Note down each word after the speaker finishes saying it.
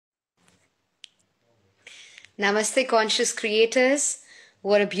Namaste, conscious creators.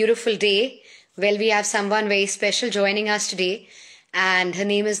 What a beautiful day. Well, we have someone very special joining us today, and her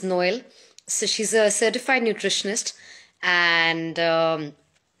name is Noel. So, she's a certified nutritionist, and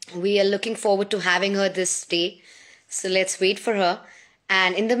we are looking forward to having her this day. So, let's wait for her.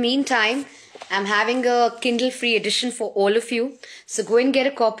 And in the meantime, I'm having a Kindle free edition for all of you. So, go and get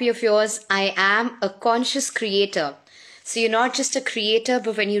a copy of yours. I am a conscious creator. So you're not just a creator,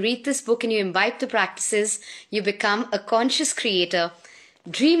 but when you read this book and you imbibe the practices, you become a conscious creator.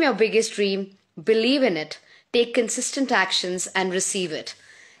 Dream your biggest dream, believe in it, take consistent actions, and receive it.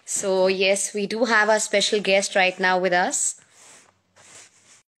 So, yes, we do have our special guest right now with us.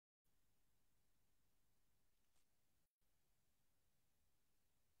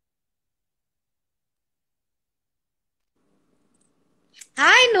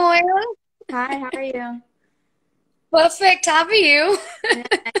 Hi, Noel. Hi, how are you? Perfect. How are you? Yeah,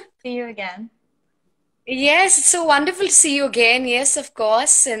 nice to see you again. Yes, it's so wonderful to see you again. Yes, of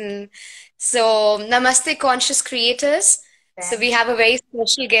course. And so, Namaste, conscious creators. So, we Thanks. have a very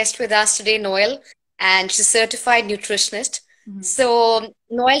special guest with us today, Noel, and she's a certified nutritionist. Mhm. So,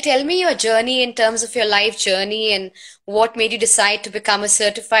 Noel, tell me your journey in terms of your life journey and what made you decide to become a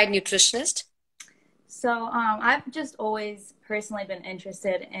certified nutritionist. I've just always personally been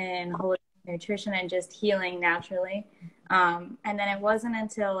interested in holistic nutrition and just healing naturally. And then it wasn't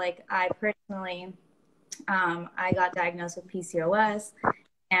until I personally I got diagnosed with PCOS,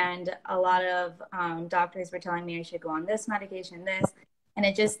 and a lot of doctors were telling me I should go on this medication, this, and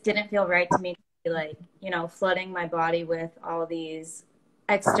it just didn't feel right to me to be flooding my body with all these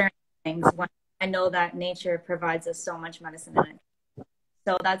external things when I know that nature provides us so much medicine in it.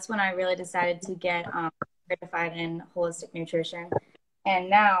 So that's when I really decided to get certified in holistic nutrition. And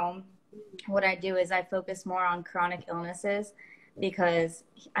now what I do is I focus more on chronic illnesses because,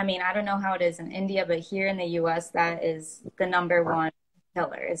 I mean, I don't know how it is in India, but here in the US, that is the number one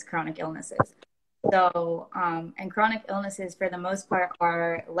killer is chronic illnesses. And chronic illnesses for the most part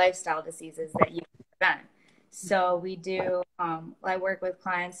are lifestyle diseases that you can prevent. So I work with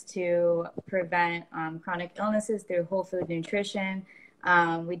clients to prevent chronic illnesses through whole food nutrition.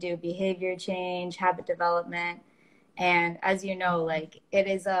 We do behavior change, habit development. And as you know, it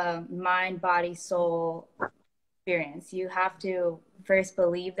is a mind, body, soul experience. You have to first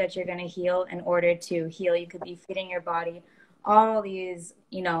believe that you're going to heal in order to heal. You could be feeding your body all these,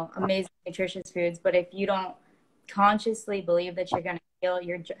 amazing nutritious foods, but if you don't consciously believe that you're going to heal,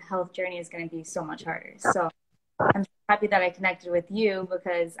 your health journey is going to be so much harder. So I'm happy that I connected with you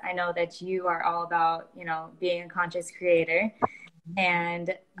because I know that you are all about, being a conscious creator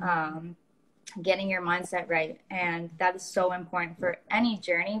and getting your mindset right. And that is so important for any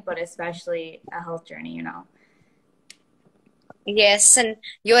journey, but especially a health journey. Yes, and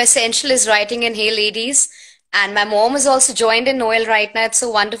your essential is writing in Hey Ladies. And my mom is also joined in Noel right now. It's so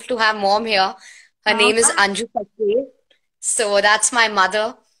wonderful to have mom here. Her Oh, name is Anju Patel. So that's my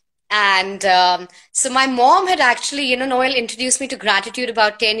mother. And so my mom had actually, Noel introduced me to gratitude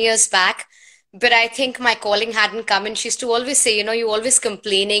about 10 years back. But I think my calling hadn't come. And she used to always say, you always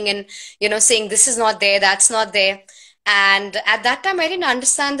complaining and, saying this is not there, that's not there. And at that time, I didn't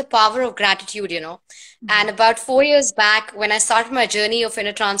understand the power of gratitude. And mhm. about 4 years back, when I started my journey of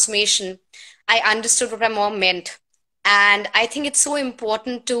inner transformation, I understood what my mom meant. And I think it's so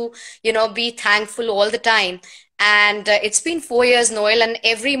important to, be thankful all the time. And it's been 4 years, Noel, and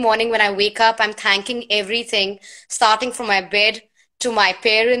every morning when I wake up, I'm thanking everything, starting from my bed to my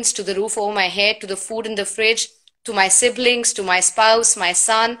parents, to the roof over my head, to the food in the fridge, to my siblings, to my spouse, my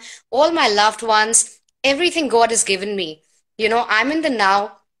son, all my loved ones, everything God has given me. I'm in the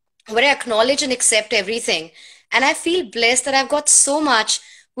now where I acknowledge and accept everything. And I feel blessed that I've got so much,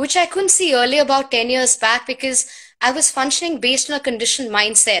 which I couldn't see earlier about 10 years back because I was functioning based on a conditioned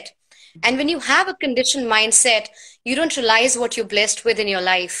mindset. And when you have a conditioned mindset, you don't realize what you're blessed with in your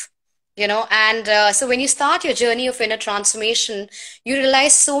life. And so when you start your journey of inner transformation, you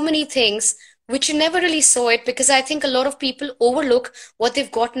realize so many things which you never really saw it because I think a lot of people overlook what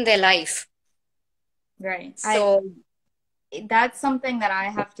they've got in their life. Right. So, That's something that I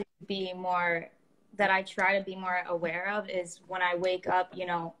have to be more, that I try to be more aware of is when I wake up,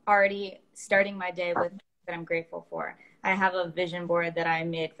 already starting my day with that I'm grateful for. I have a vision board that I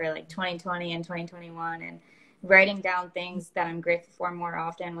made for 2020 and 2021, and writing down things that I'm grateful for more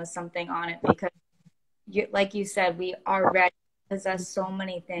often was something on it because like you said, we already possess so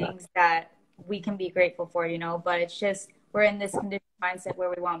many things that we can be grateful for, but it's just we're in this conditioned mindset where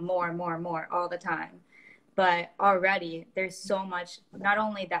we want more, more, more all the time. But already there's so much, not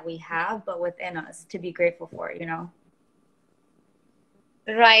only that we have, but within us to be grateful for.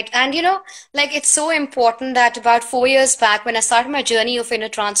 Right. And like it's so important that about 4 years back, when I started my journey of inner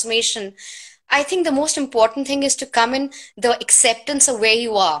transformation, I think the most important thing is to come in the acceptance of where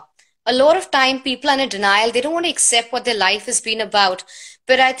you are. A lot of time people are in denial. They don't want to accept what their life has been about.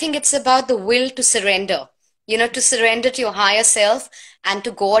 But I think it's about the will to surrender, to surrender to your higher self and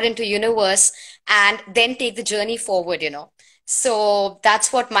to God and to universe and then take the journey forward. So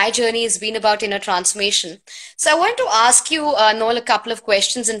that's what my journey has been about inner transformation. So I want to ask you, Noel, a couple of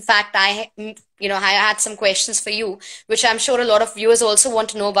questions. In fact, I had some questions for you, which I'm sure a lot of viewers also want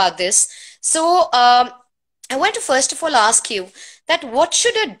to know about this. So I want to first of all ask you that what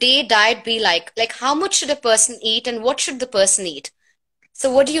should a day diet be like? Like how much should a person eat and what should the person eat?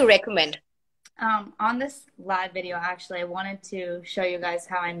 So what do you recommend? On this live video, actually, I wanted to show you guys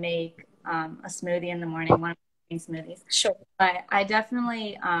how I make a smoothie in the morning, one of my green smoothies. Sure. But I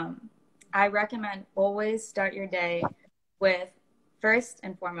definitely, I recommend always start your day with, first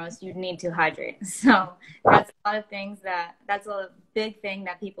and foremost, you need to hydrate. So that's a lot of things that's a big thing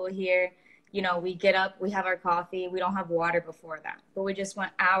that people hear. We get up, we have our coffee, we don't have water before that, but we just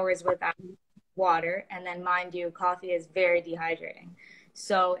went hours without water. And then, mind you, coffee is very dehydrating.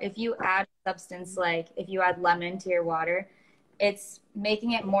 So if you add substance, like if you add lemon to your water, it's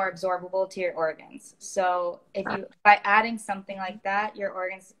making it more absorbable to your organs. So if you, by adding something like that, your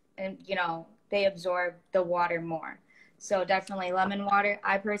organs, and they absorb the water more. So definitely lemon water.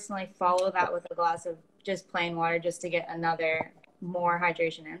 I personally follow that with a glass of just plain water just to get another more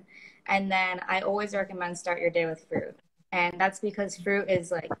hydration in. And then I always recommend start your day with fruit. And that's because fruit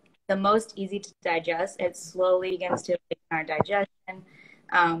is like the most easy to digest. It slowly begins to awaken our digestion.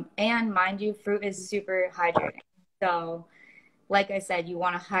 And mind you, fruit is super hydrating. So, like I said, you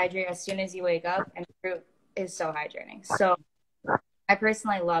want to hydrate as soon as you wake up, and fruit is so hydrating. So, I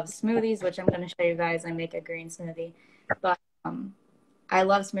personally love smoothies, which I'm going to show you guys. I make a green smoothie, but I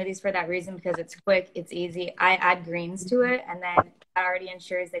love smoothies for that reason because it's quick, it's easy. I add greens to it, and then that already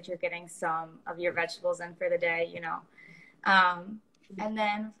ensures that you're getting some of your vegetables in for the day. And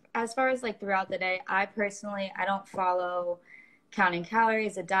then as far as like throughout the day, I don't follow counting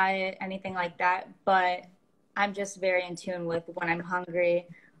calories, a diet, anything like that, but I'm just very in tune with when I'm hungry,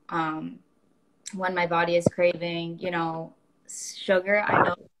 um, when my body is craving, sugar. I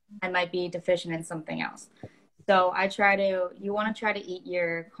know I might be deficient in something else. So you want to try to eat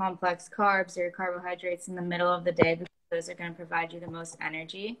your complex carbs or your carbohydrates in the middle of the day because those are going to provide you the most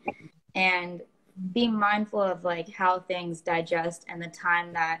energy. And being mindful of like how things digest and the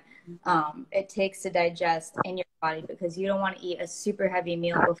time that it takes to digest in your body, because you don't want to eat a super heavy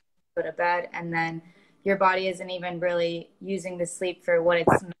meal before you go to bed, and then your body isn't even really using the sleep for what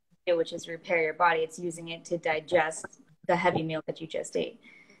it's meant to do, which is repair your body. It's using it to digest the heavy meal that you just ate.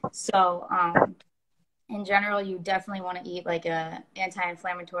 So in general, you definitely want to eat like a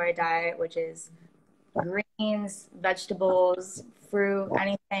anti-inflammatory diet, which is greens, vegetables, fruit,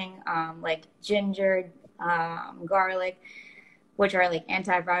 anything like ginger, garlic, which are like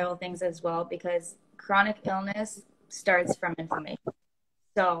antiviral things as well, because chronic illness starts from inflammation.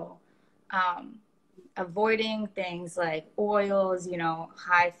 So, avoiding things like oils,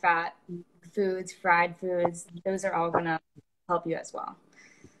 high fat foods, fried foods, those are all going to help you as well.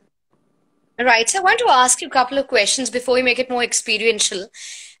 Right. So I want to ask you a couple of questions before we make it more experiential.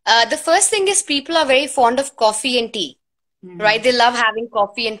 The first thing is people are very fond of coffee and tea, right? Mm-hmm. They love having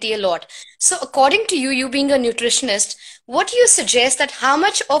coffee and tea a lot. So according to you, you being a nutritionist, what do you suggest that how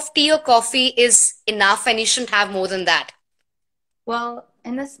much of tea or coffee is enough and you shouldn't have more than that? Well,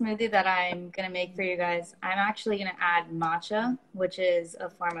 in the smoothie that I'm going to make for you guys, I'm actually going to add matcha, which is a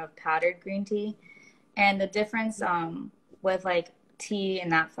form of powdered green tea. And the difference with like tea in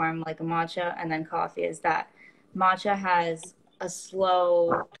that form, like a matcha and then coffee, is that matcha has a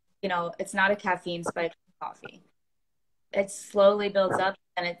slow, it's not a caffeine spike like coffee. It slowly builds up,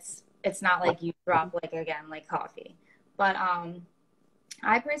 and it's not like you drop like again like coffee. But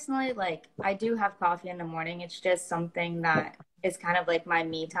I personally like, I do have coffee in the morning. It's just something that is kind of like my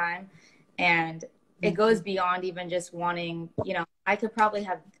me time. And it goes beyond even just wanting, I could probably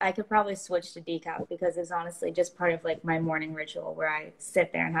switch to decaf because it's honestly just part of like my morning ritual where I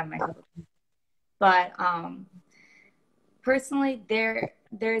sit there and have my cup of tea. But personally,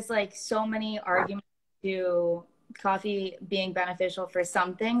 there's like so many arguments to coffee being beneficial for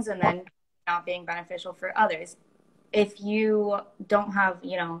some things and then not being beneficial for others. If you don't have,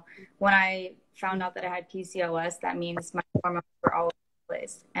 when I found out that I had PCOS, that means my hormones were all over the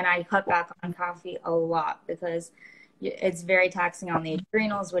place. And I cut back on coffee a lot because it's very taxing on the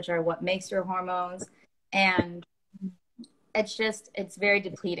adrenals, which are what makes your hormones. And it's very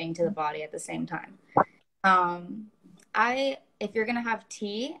depleting to the body at the same time. Um, I if you're gonna have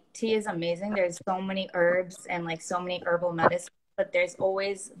tea, tea is amazing. There's so many herbs and like so many herbal medicines, but there's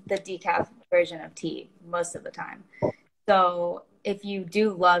always the decaf version of tea most of the time. So if you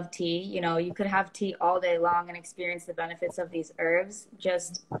do love tea, you know, you could have tea all day long and experience the benefits of these herbs.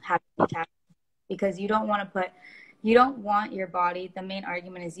 Just have decaf because you don't want your body, the main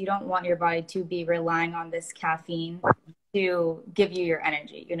argument is you don't want your body to be relying on this caffeine to give you your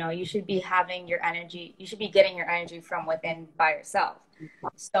energy. You know, you should be having your energy, you should be getting your energy from within by yourself.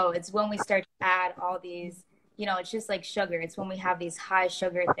 So it's when we start to add all these, you know, it's just like sugar. It's when we have these high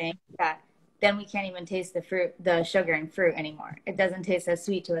sugar things that then we can't even taste the fruit, the sugar and fruit anymore. It doesn't taste as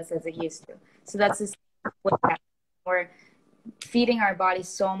sweet to us as it used to. So that's the same with caffeine. We're feeding our body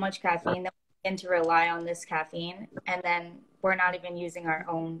so much caffeine that we begin to rely on this caffeine, and then we're not even using our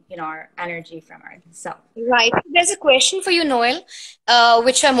own, you know, our energy from ourselves. Right. There's a question for you, Noel,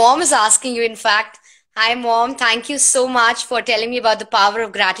 which my mom is asking you, in fact. Hi, mom. Thank you so much for telling me about the power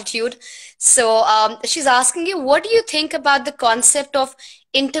of gratitude. So, she's asking you, what do you think about the concept of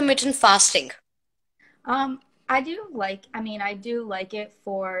intermittent fasting? I do like, I mean, I do like it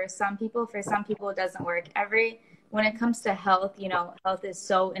for some people. For some people, it doesn't work. When it comes to health, you know, health is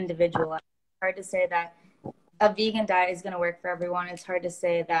so individual. It's hard to say that a vegan diet is going to work for everyone. It's hard to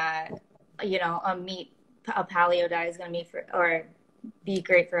say that, you know, a paleo diet is going to or be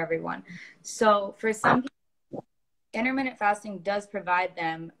great for everyone. So for some people, intermittent fasting does provide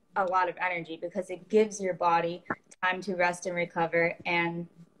them a lot of energy because it gives your body time to rest and recover. And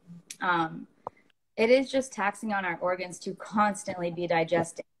um, it is just taxing on our organs to constantly be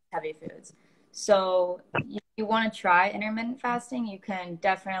digesting heavy foods. So you want to try intermittent fasting, you can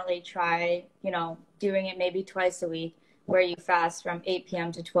definitely try, you know, doing it maybe twice a week where you fast from 8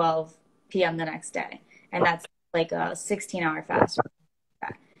 p.m. to 12 p.m. the next day. And that's like a 16-hour fast.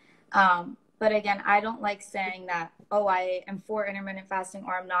 But again, I don't like saying that, oh, I am for intermittent fasting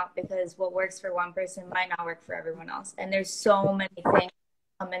or I'm not, because what works for one person might not work for everyone else. And there's so many things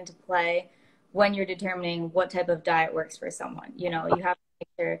that come into play when you're determining what type of diet works for someone. You know, you have to make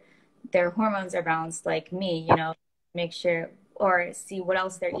sure their hormones are balanced like me, you know, make sure or see what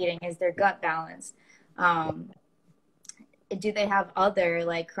else they're eating. Is their gut balanced? Do they have other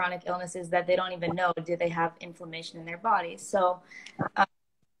like chronic illnesses that they don't even know? Do they have inflammation in their body? So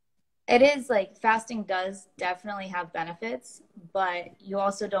it is like fasting does definitely have benefits, but you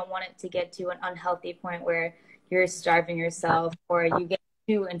also don't want it to get to an unhealthy point where you're starving yourself or you get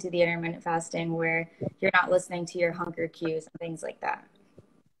too into the intermittent fasting where you're not listening to your hunger cues and things like that.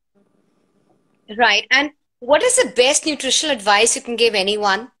 Right. And what is the best nutritional advice you can give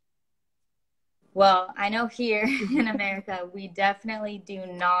anyone? Well, I know here in America, we definitely do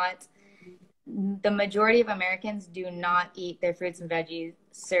not, the majority of Americans do not eat their fruits and veggies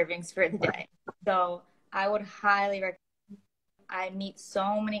servings for the day. So I would highly recommend, I meet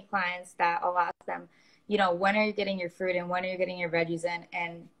so many clients that I'll ask them, you know, when are you getting your fruit and when are you getting your veggies in?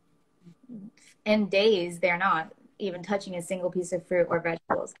 And in days, they're not even touching a single piece of fruit or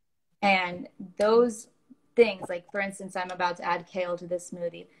vegetables. And those things, like for instance, I'm about to add kale to this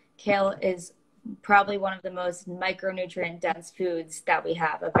smoothie. Kale is probably one of the most micronutrient dense foods that we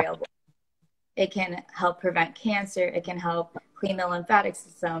have available. It can help prevent cancer. It can help clean the lymphatic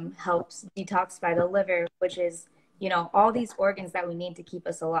system, helps detoxify the liver, which is, you know, all these organs that we need to keep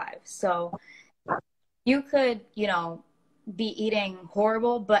us alive. So you could, you know, be eating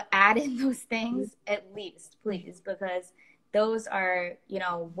horrible, but add in those things at least, please, because those are, you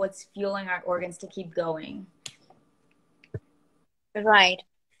know, what's fueling our organs to keep going. Right.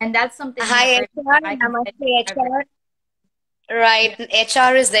 And that's something Hi, HR. I can say Namaste, every. HR. Right, and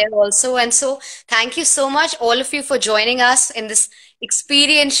HR is there also. And so thank you so much, all of you, for joining us in this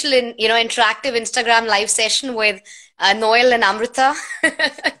experiential and interactive Instagram live session with Noel and Amrita.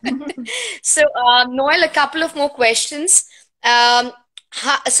 So, Noel, a couple of more questions.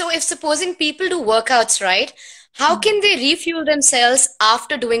 So if supposing people do workouts, right, how can they refuel themselves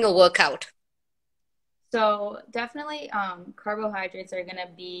after doing a workout? So definitely carbohydrates are going to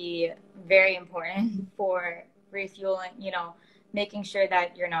be very important for refueling, you know, making sure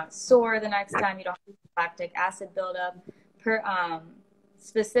that you're not sore the next time, you don't have lactic acid buildup.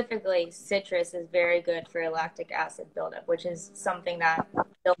 Specifically, citrus is very good for lactic acid buildup, which is something that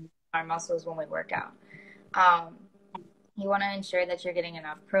builds our muscles when we work out. Um, you want to ensure that you're getting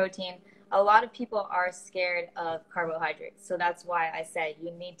enough protein. A lot of people are scared of carbohydrates. So that's why I said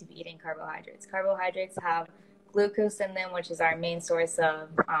you need to be eating carbohydrates. Carbohydrates have glucose in them, which is our main source of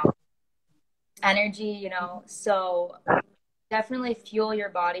energy, you know. So definitely fuel your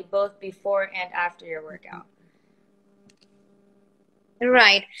body both before and after your workout.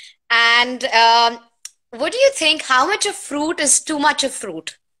 Right. And What do you think? How much of fruit is too much of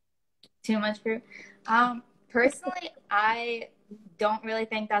fruit? Too much fruit. Personally, I don't really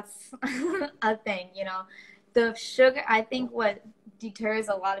think that's a thing, you know. The sugar, I think what deters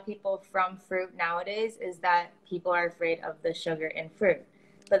a lot of people from fruit nowadays is that people are afraid of the sugar in fruit.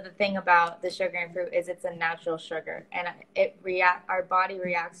 But the thing about the sugar in fruit is it's a natural sugar, and our body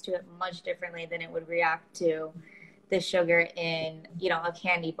reacts to it much differently than it would react to the sugar in, you know, a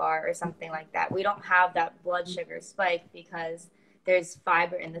candy bar or something like that. We don't have that blood sugar spike because there's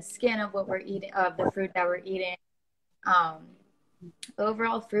fiber in the skin of what we're eating, of the fruit that we're eating. Um,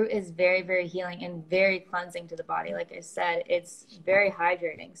 Overall, fruit is very, very healing and very cleansing to the body. Like I said, it's very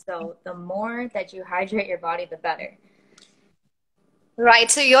hydrating. So the more that you hydrate your body, the better. Right.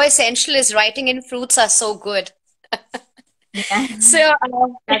 So your essential is writing in fruits are so good. Yeah, So,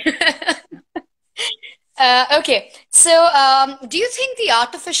 that's okay. So, do you think the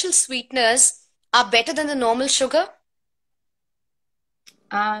artificial sweeteners are better than the normal sugar?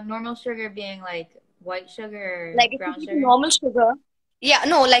 normal sugar being like white sugar Like or if you brown take a sugar. normal sugar, yeah,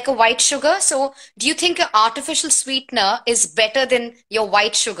 no, like a white sugar. So, do you think an artificial sweetener is better than your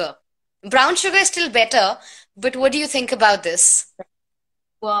white sugar? Brown sugar is still better, but what do you think about this?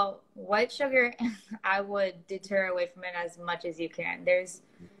 Well, white sugar, I would deter away from it as much as you can. There's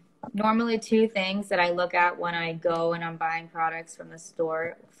normally two things that I look at when I go and I'm buying products from the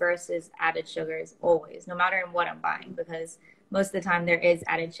store. First is added sugars, always, no matter what I'm buying, because most of the time there is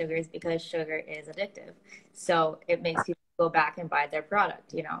added sugars because sugar is addictive. So it makes people go back and buy their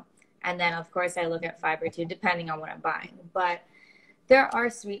product, you know. And then of course I look at fiber too, depending on what I'm buying. But there are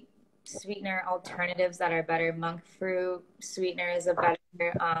sweetener alternatives that are better. Monk fruit sweetener is a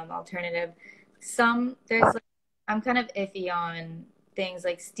better alternative. Some there's like, I'm kind of iffy on things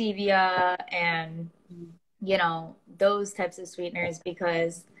like stevia and you know those types of sweeteners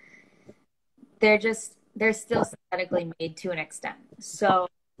because they're still synthetically made to an extent. So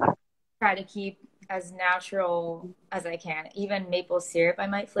try to keep as natural as I can. Even maple syrup I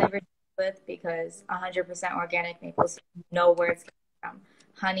might flavor with because 100% organic maple syrup, know where it's coming from.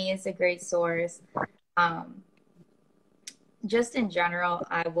 Honey is a great source. Um, just in general,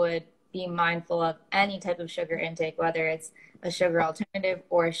 I would be mindful of any type of sugar intake, whether it's a sugar alternative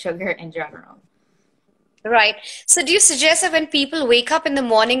or sugar in general. Right. So do you suggest that when people wake up in the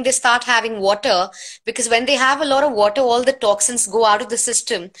morning, they start having water? Because when they have a lot of water, all the toxins go out of the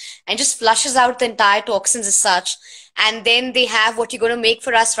system and just flushes out the entire toxins as such. And then they have what you're going to make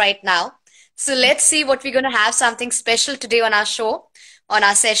for us right now. So let's see what we're going to have something special today on our show, on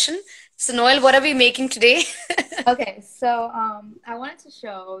our session. So Noel, what are we making today? Okay, so I wanted to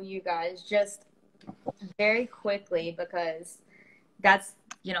show you guys just very quickly because that's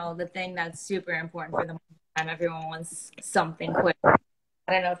you know the thing that's super important for the time. Everyone wants something quick.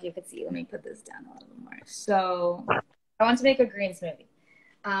 I don't know if you could see. Let me put this down a little more. So I want to make a green smoothie.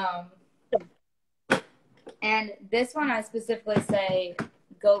 Um, and this one I specifically say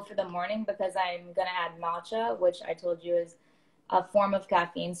go for the morning because I'm gonna add matcha, which I told you is a form of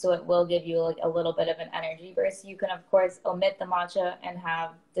caffeine, so it will give you like a little bit of an energy burst. You can of course omit the matcha and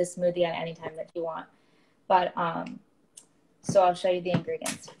have this smoothie at any time that you want. But so I'll show you the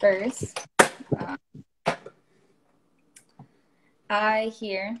ingredients first. Uh, I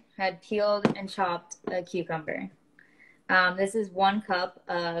here had peeled and chopped a cucumber. This is 1 cup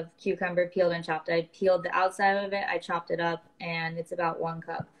of cucumber peeled and chopped. I peeled the outside of it, I chopped it up, and it's about 1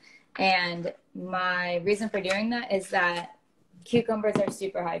 cup. And my reason for doing that is that cucumbers are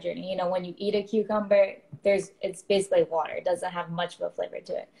super hydrating. You know, when you eat a cucumber, it's basically water. It doesn't have much of a flavor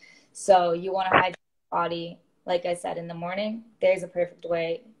to it. So you want to hydrate your body, like I said, in the morning. There's a perfect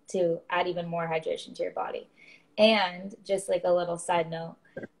way to add even more hydration to your body. And just like a little side note,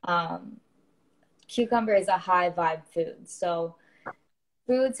 um, cucumber is a high vibe food. So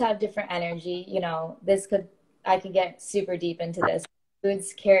foods have different energy. You know, I could get super deep into this.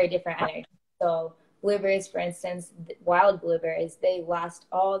 Foods carry different energy. So blueberries, for instance, wild blueberries, they last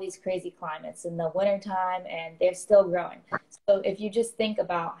all these crazy climates in the wintertime and they're still growing. So if you just think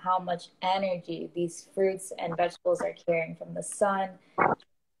about how much energy these fruits and vegetables are carrying from the sun,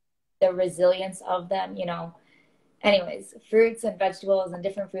 the resilience of them, you know, anyways, fruits and vegetables and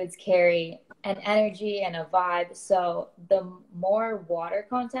different foods carry an energy and a vibe. So the more water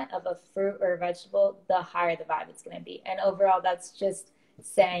content of a fruit or a vegetable, the higher the vibe it's going to be. And overall, that's just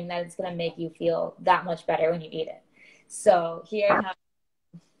saying that it's going to make you feel that much better when you eat it. So here I have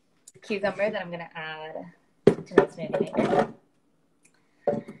cucumber that I'm going to add to my smoothie maker.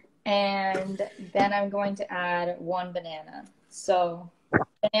 And then I'm going to add 1 banana. So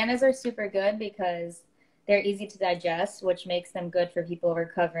bananas are super good because they're easy to digest, which makes them good for people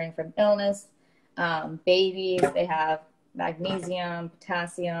recovering from illness. babies, they have magnesium,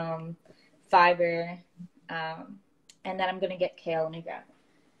 potassium, fiber, and then I'm gonna get kale. Let me grab it.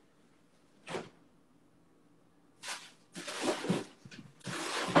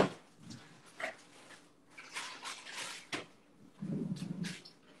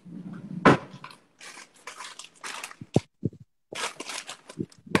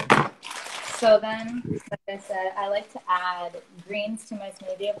 So then, like I said, I like to add greens to my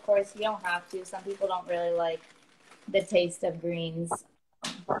smoothie. Of course, you don't have to. Some people don't really like the taste of greens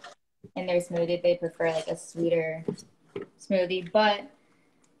in their smoothie. They prefer like a sweeter smoothie, but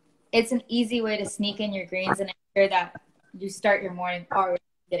it's an easy way to sneak in your greens and ensure that you start your morning already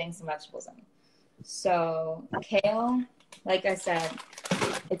getting some vegetables in. So kale, like I said,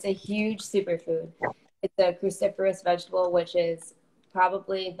 it's a huge superfood. It's a cruciferous vegetable, which is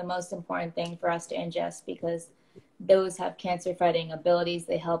probably the most important thing for us to ingest because those have cancer fighting abilities.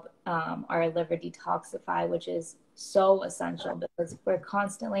 They help our liver detoxify, which is so essential because we're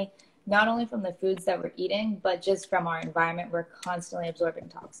constantly, not only from the foods that we're eating, but just from our environment, we're constantly absorbing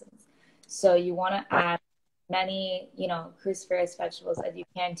toxins. So you want to add many, cruciferous vegetables as you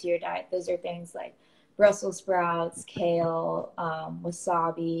can to your diet. Those are things like Brussels sprouts, kale,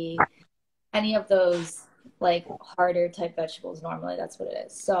 wasabi, any of those like harder type vegetables. Normally that's what it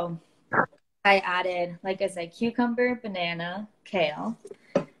is. So I added, like I said, cucumber, banana, kale,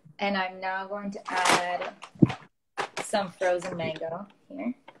 and I'm now going to add some frozen mango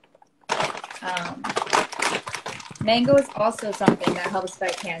here. Mango is also something that helps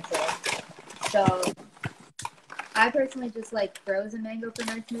fight cancer. So I personally just like frozen mango for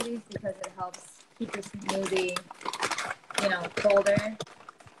my smoothies because it helps keep the smoothie, colder.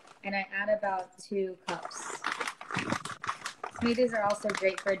 And I add about 2 cups. Smoothies are also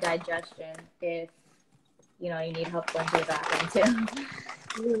great for digestion if, you need help going to the bathroom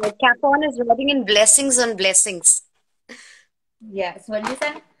too. Capon is writing in blessings on blessings. Yes, what did you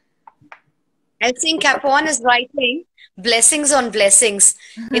say? I think Capon is writing blessings on blessings.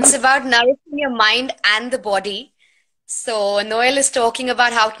 It's about nourishing your mind and the body. So Noel is talking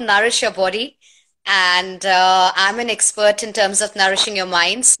about how to nourish your body. And I'm an expert in terms of nourishing your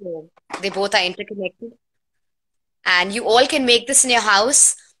mind. So they both are interconnected. And you all can make this in your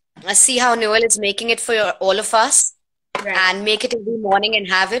house. See how Noel is making it for all of us. Right. And make it every morning and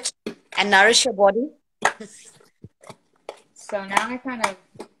have it and nourish your body. So now I kind of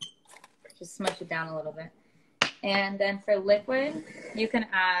just smush it down a little bit. And then for liquid, you can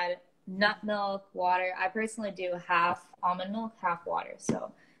add nut milk, water. I personally do half almond milk, half water.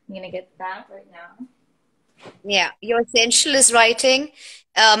 So I'm going to get that right now. Yeah, your essential is writing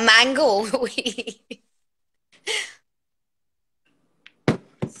mango.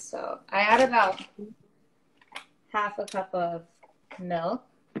 So I add about half a cup of milk.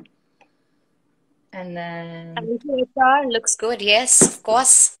 And then... Looks good, yes, of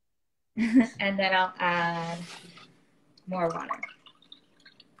course. And then I'll add more water.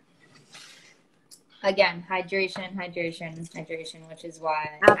 Again, hydration, which is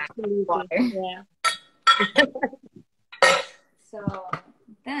why I add water. Yeah. So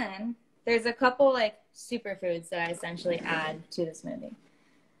then there's a couple like superfoods that I essentially add to the smoothie.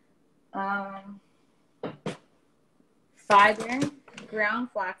 Fiber, ground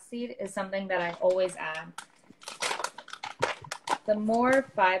flaxseed is something that I always add. The more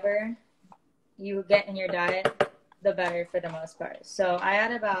fiber you get in your diet, the better for the most part. So I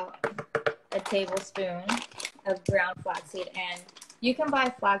add about a tablespoon of ground flaxseed, and you can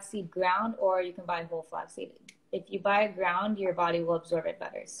buy flaxseed ground or you can buy whole flaxseed. If you buy it ground, your body will absorb it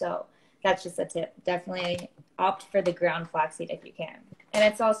better. So that's just a tip. Definitely opt for the ground flaxseed if you can. And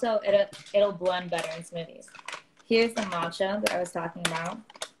it's also, it'll blend better in smoothies. Here's the matcha that I was talking about.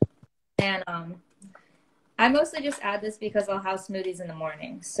 And I mostly just add this because I'll have smoothies in the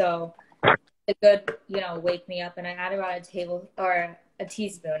morning. So it's a good, wake me up. And I add about a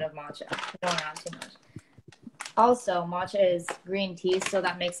teaspoon of matcha. I don't add too much. Also, matcha is green tea, so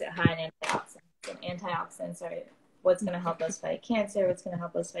that makes it high in antioxidants. And antioxidants are what's going to help us fight cancer, what's going to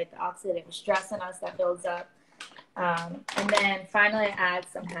help us fight the oxidative stress in us that builds up. And then finally, I add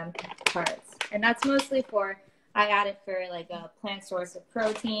some hemp hearts. And that's mostly I add it for like a plant source of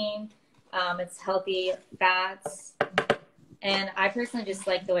protein. It's healthy fats. And I personally just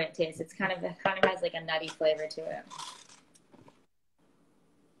like the way it tastes. It kind of has like a nutty flavor to it.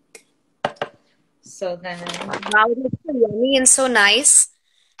 So then... Wow, it looks so yummy and so nice.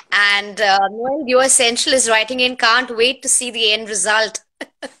 And Noel, your essential is writing in, can't wait to see the end result.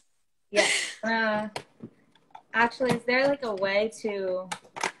 Yeah. Actually, is there like a way to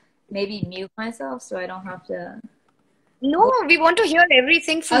maybe mute myself so I don't have to... No, we want to hear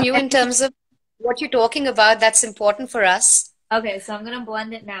everything from you in terms of what you're talking about. That's important for us. Okay, so I'm gonna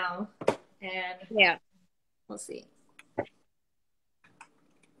blend it now, and Yeah. we'll see.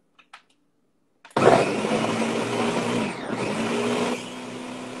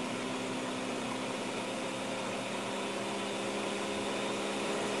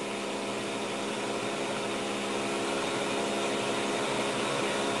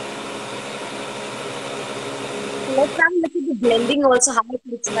 Let's have a look at the blending also, how it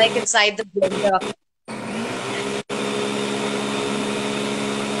looks like inside the blender.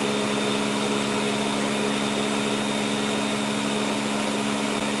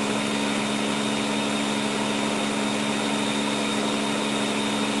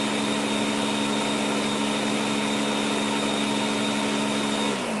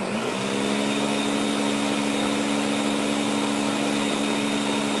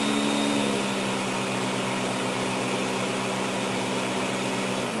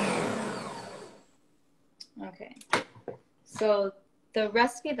 Okay, so the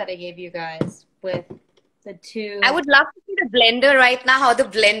recipe that I gave you guys with the I two, would love to see the blender right now, how the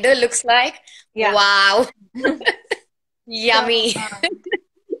blender looks like. yeah. Wow. So Yummy.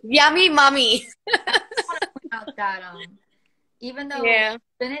 Yummy, mummy. I want to point out that even though Yeah.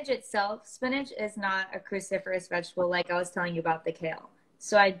 spinach itself, spinach is not a cruciferous vegetable like I was telling you about the kale.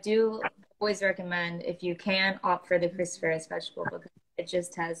 So I do always recommend, if you can, opt for the cruciferous vegetable because it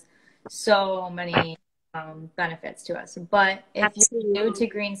just has so many benefits to us. But if you're new Absolutely. to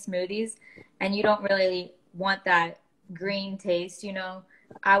green smoothies and you don't really want that green taste,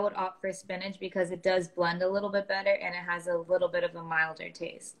 I would opt for spinach because it does blend a little bit better and it has a little bit of a milder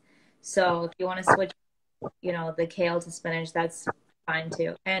taste. So if you want to switch the kale to spinach, that's fine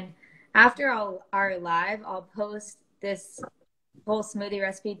too. And after our live, I'll post this whole smoothie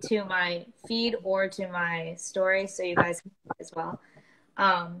recipe to my feed or to my story so you guys can see it as well.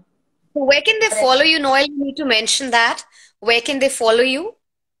 Um, So where can they but it, follow you, Noel? You need to mention that. Where can they follow you?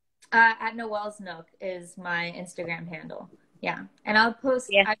 at Noel's Nook is my Instagram handle. Yeah. And I'll post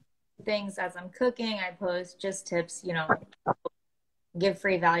Yeah. things as I'm cooking. I post just tips, give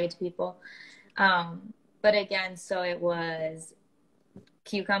free value to people. But again, so it was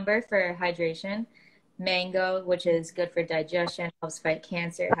cucumber for hydration, mango, which is good for digestion, helps fight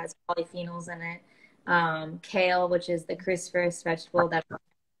cancer, it has polyphenols in it, kale, which is the cruciferous vegetable that I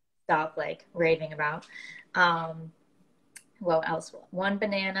stop like raving about. Um, what else? One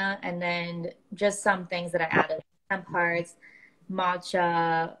banana, and then just some things that I added: hemp hearts,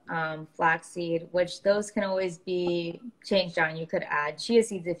 matcha, flaxseed, which those can always be changed on. You could add chia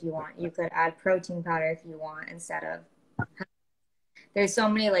seeds if you want. You could add protein powder if you want instead of. There's so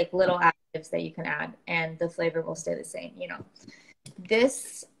many like little additives that you can add, and the flavor will stay the same.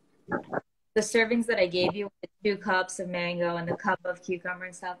 This the servings that I gave you, with 2 cups of mango and the cup of cucumber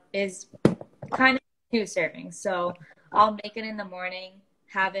and stuff, is kind of 2 servings. So I'll make it in the morning,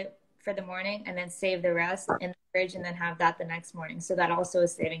 have it for the morning, and then save the rest in the fridge and then have that the next morning. So that also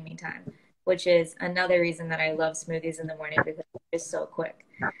is saving me time, which is another reason that I love smoothies in the morning because it's so quick.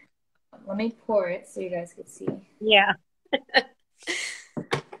 Let me pour it so you guys can see. Yeah.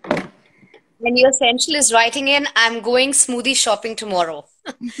 And your essential is writing in, I'm going smoothie shopping tomorrow.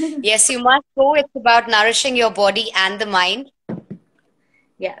 Yes, you must go. It's about nourishing your body and the mind.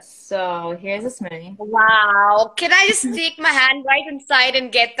 Yes, so here's a smoothie. Wow. Can I just take my hand right inside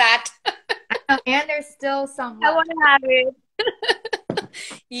and get that? Oh, and there's still some I left. want to have it.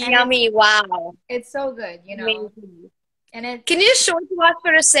 And Yummy. Wow. it's so good, Amazing. And it's Can you just show it to us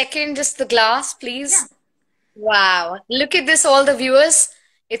for a second, just the glass, yeah. please? Wow. Look at this, all the viewers.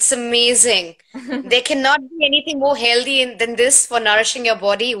 It's amazing. There cannot be anything more healthy than this for nourishing your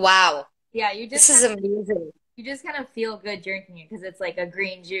body. Wow. Yeah, This is amazing. you just kind of feel good drinking it because it's like a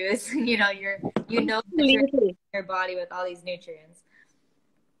green juice. That you're in Absolutely. your body with all these nutrients.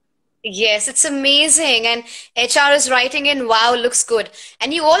 Yes, it's amazing. And HR is writing in, wow, looks good.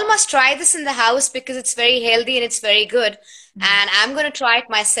 And you all must try this in the house because it's very healthy and it's very good. Mhm. And I'm going to try it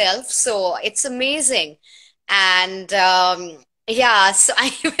myself. So it's amazing. And yeah, so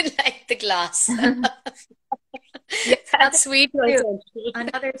I even like the glass. Yeah, That's sweet. too. Also.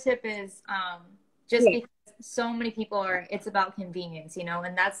 Another tip is just Yeah. because so many people it's about convenience,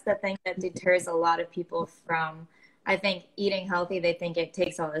 and that's the thing that deters a lot of people from, I think, eating healthy. They think it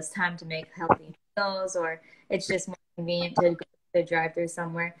takes all this time to make healthy meals, or it's just more convenient to go to the drive-through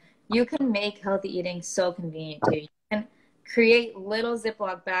somewhere. You can make healthy eating so convenient too. You can create little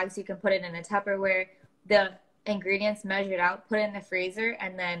Ziploc bags. You can put it in a Tupperware. The ingredients measured out, put it in the freezer,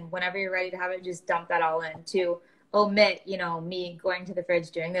 and then whenever you're ready to have it, just dump that all in to omit, me going to the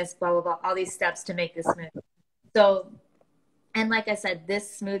fridge, doing this, blah, blah, blah, all these steps to make this smoothie. So And like I said,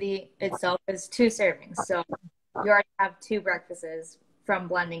 this smoothie itself is 2 servings. So you already have 2 breakfasts from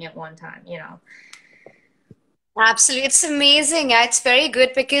blending at one time, you know. Absolutely. It's amazing. Yeah, it's very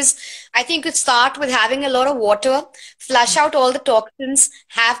good because I think you start with having a lot of water, flush out all the toxins,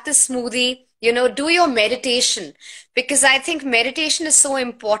 have the smoothie, do your meditation. Because I think meditation is so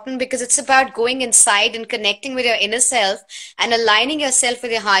important because it's about going inside and connecting with your inner self and aligning yourself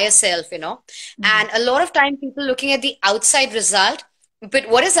with your higher self. Mhm. And a lot of time people looking at the outside result, but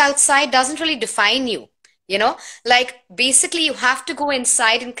what is outside doesn't really define you. You know, like basically you have to go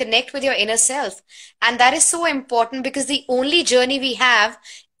inside and connect with your inner self. And that is so important because the only journey we have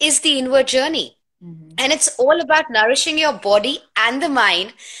is the inward journey. Mhm. And it's all about nourishing your body and the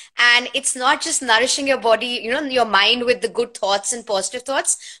mind. And it's not just nourishing your body, your mind with the good thoughts and positive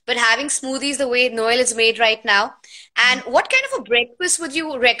thoughts, but having smoothies the way Noel is made right now. And what kind of a breakfast would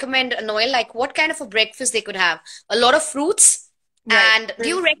you recommend, Noel? Like what kind of a breakfast they could have? A lot of fruits. Right. And do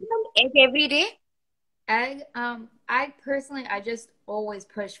you recommend egg every day? Egg, I personally, I just always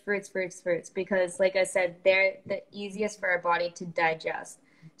push fruits, fruits, fruits because, like I said, they're the easiest for our body to digest.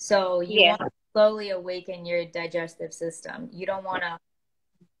 So you Yeah. want to slowly awaken your digestive system. You don't want to,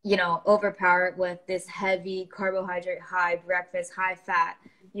 overpower it with this heavy carbohydrate, high breakfast, high fat.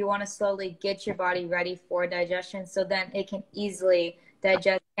 You want to slowly get your body ready for digestion so then it can easily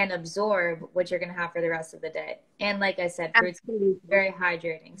digest and absorb what you're going to have for the rest of the day. And like I said, fruits are Absolutely. very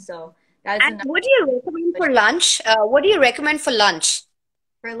hydrating. So that is And another. what do you recommend for lunch? What do you recommend for lunch?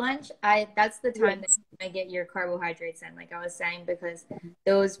 For lunch, I that's the time that Yes. I get your carbohydrates in, like I was saying, because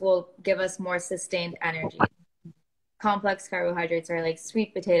those will give us more sustained energy. Complex carbohydrates are like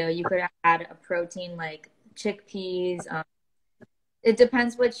sweet potato. You could add a protein like chickpeas. It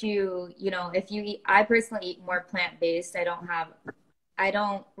depends what if you eat. I personally eat more plant-based. I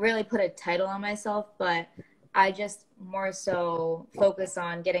don't really put a title on myself, but I just more so focus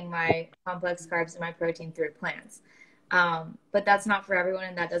on getting my complex carbs and my protein through plants. But that's not for everyone,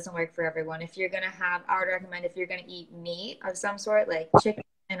 and that doesn't work for everyone. If you're gonna have, I would recommend if you're gonna eat meat of some sort, like chicken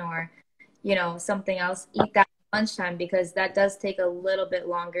or something else, eat that at lunchtime because that does take a little bit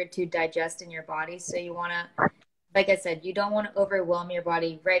longer to digest in your body. So you wanna, like I said, you don't want to overwhelm your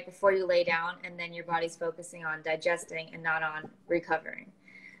body right before you lay down, and then your body's focusing on digesting and not on recovering.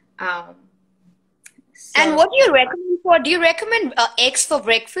 Um, And so what do you recommend for? Do you recommend eggs for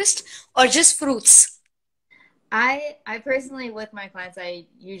breakfast or just fruits? I personally, with my clients, I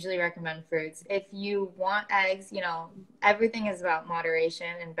usually recommend fruits. If you want eggs, everything is about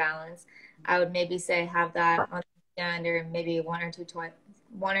moderation and balance. I would maybe say have that on the weekend or maybe 1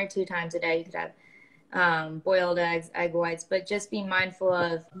 or 2 times a day. You could have boiled eggs, egg whites, but just be mindful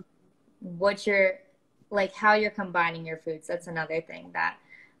of what you're like how you're combining your foods. That's another thing that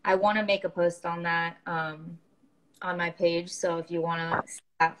I want to make a post on that on my page. So if you want to see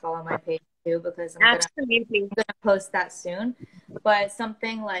that, follow my page too because Absolutely. I'm gonna post that soon. But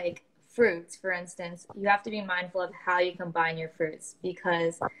something like fruits, for instance, you have to be mindful of how you combine your fruits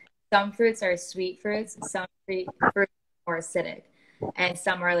because some fruits are sweet fruits, some fruits are acidic, and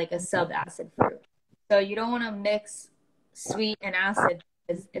some are like a sub-acid fruit. So you don't want to mix sweet and acid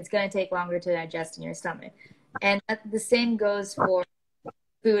because it's going to take longer to digest in your stomach. And the same goes for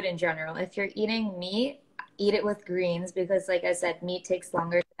food in general. If you're eating meat, eat it with greens because, like I said, meat takes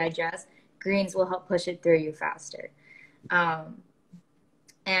longer to digest. Greens will help push it through you faster. Um,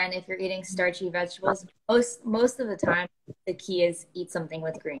 and if you're eating starchy vegetables, most of the time, the key is eat something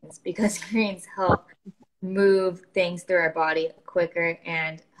with greens because greens help move things through our body quicker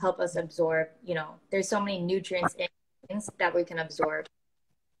and help us absorb. There's so many nutrients in things that we can absorb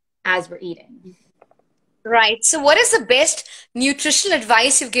as we're eating. Right. So, what is the best nutritional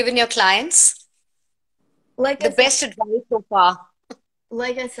advice you've given your clients? Like The I said, best advice so far.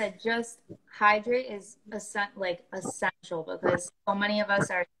 just hydrate is essential because so many of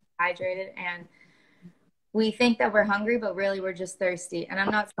us are hydrated and we think that we're hungry, but really we're just thirsty. And I'm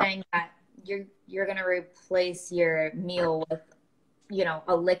not saying that you're gonna replace your meal with,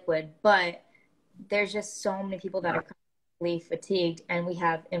 a liquid, but there's just so many people that are constantly fatigued and we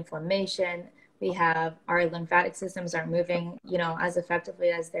have inflammation. We have our lymphatic systems aren't moving, as effectively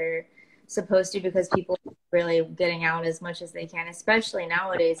as they're supposed to because people are really getting out as much as they can, especially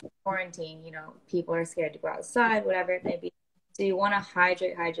nowadays in quarantine, people are scared to go outside, whatever it may be. So you want to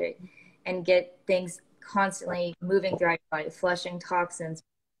hydrate and get things constantly moving throughout your body, flushing toxins,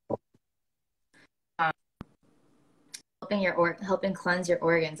 um, helping cleanse your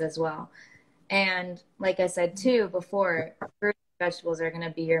organs as well. And like I said too before, fruits and vegetables are going to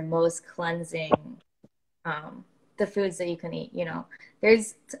be your most cleansing, the foods that you can eat.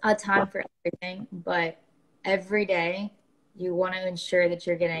 There's a time for everything, but every day you want to ensure that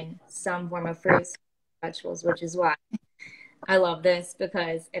you're getting some form of fruits, vegetables, which is why I love this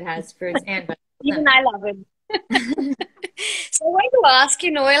because it has fruits and Even vegetables I love it. in it. So I want to ask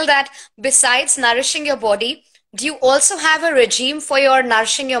you, Noel, that besides nourishing your body, do you also have a regime for your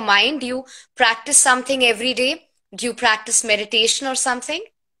nourishing your mind? Do you practice something every day? Do you practice meditation or something?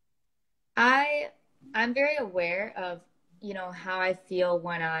 I I'm very aware of, how I feel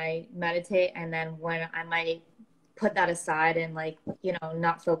when I meditate and then when I might put that aside and like,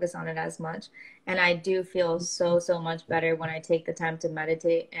 not focus on it as much. And I do feel so, so much better when I take the time to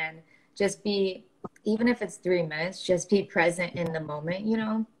meditate and just be, even if it's 3 minutes, just be present in the moment.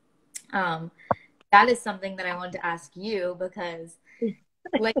 Um, that is something that I wanted to ask you because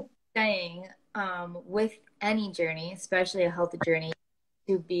like you're saying, with any journey, especially a healthy journey,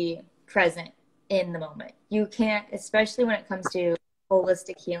 to be present in the moment. You can't, especially when it comes to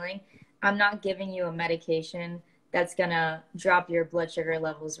holistic healing. I'm not giving you a medication that's gonna drop your blood sugar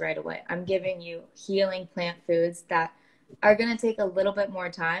levels right away. I'm giving you healing plant foods that are gonna take a little bit more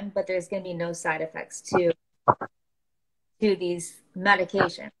time, but there's gonna be no side effects to these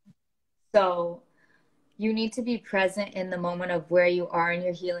medications. So you need to be present in the moment of where you are in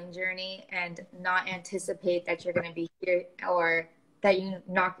your healing journey and not anticipate that you're going to be here or that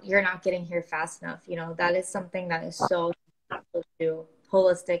you're not getting here fast enough. That is something that is so crucial to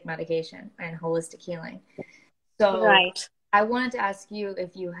holistic medication and holistic healing. So Right. I wanted to ask you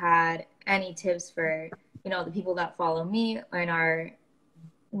if you had any tips for, the people that follow me and are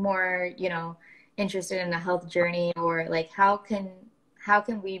more, interested in a health journey, or like how can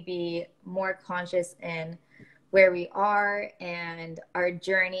we be more conscious in where we are and our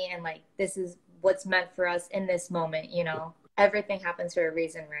journey, and like this is what's meant for us in this moment. Everything happens for a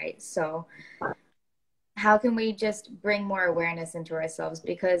reason, right? So how can we just bring more awareness into ourselves,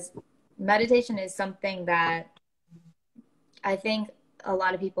 because meditation is something that I think a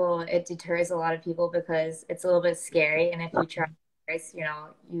lot of people, it deters a lot of people because it's a little bit scary. And if you try this,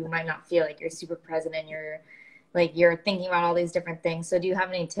 you might not feel like you're super present and you're thinking about all these different things. So do you have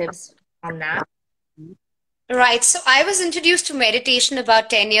any tips on that? Right. So I was introduced to meditation about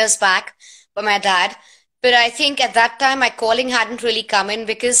 10 years back by my dad. But I think at that time, my calling hadn't really come in,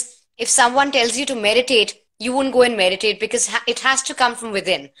 because if someone tells you to meditate, you won't go and meditate, because it has to come from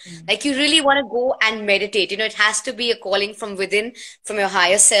within. Mm. Like you really want to go and meditate. It has to be a calling from within, from your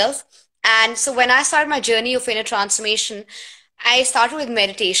higher self. And so when I started my journey of inner transformation, I started with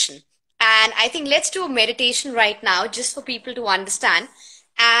meditation. And I think let's do a meditation right now just for people to understand.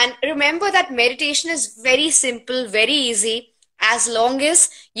 And remember that meditation is very simple, very easy, as long as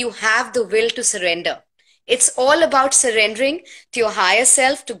you have the will to surrender. It's all about surrendering to your higher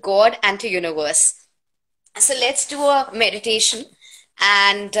self, to God, and to universe. So let's do a meditation.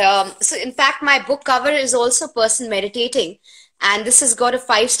 And so, in fact, my book cover is also a person meditating. And this has got a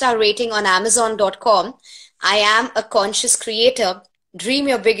 5-star rating on Amazon.com. I am a conscious creator. Dream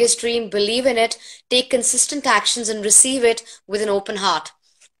your biggest dream, believe in it, take consistent actions, and receive it with an open heart.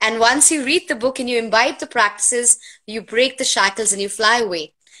 And once you read the book and you imbibe the practices, you break the shackles and you fly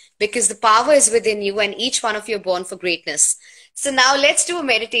away, because the power is within you and each one of you are born for greatness. So now let's do a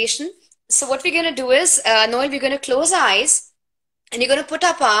meditation. So what we're going to do is, Noel, we're going to close our eyes and you're going to put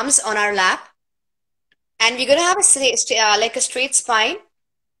our palms on our lap, and we're going to have like a straight spine,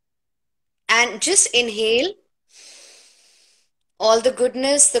 and just inhale all the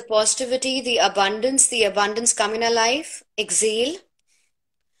goodness, the positivity, the abundance come in our life. Exhale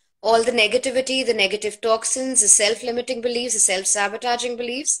all the negativity, the negative toxins, the self-limiting beliefs, the self-sabotaging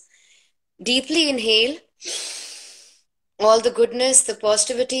beliefs. Deeply inhale all the goodness, the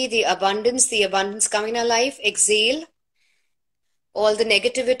positivity, the abundance coming in our life. Exhale all the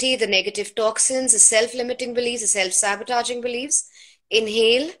negativity, the negative toxins, the self-limiting beliefs, the self-sabotaging beliefs.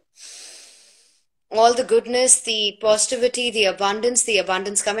 Inhale all the goodness, the positivity, the abundance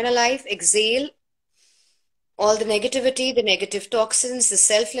coming in our life. Exhale all the negativity, the negative toxins, the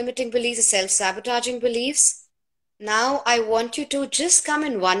self-limiting beliefs, the self-sabotaging beliefs. Now I want you to just come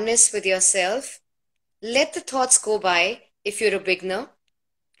in oneness with yourself. Let the thoughts go by. If you're a beginner,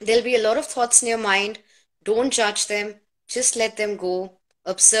 there'll be a lot of thoughts in your mind. Don't judge them. Just let them go.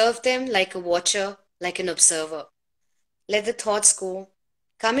 Observe them like a watcher, like an observer. Let the thoughts go.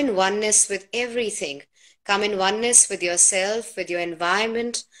 Come in oneness with everything. Come in oneness with yourself, with your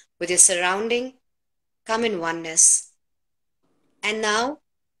environment, with your surrounding. Come in oneness. And now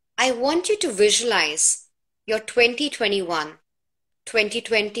I want you to visualize your 2021.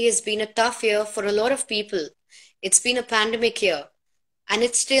 2020 has been a tough year for a lot of people. It's been a pandemic year and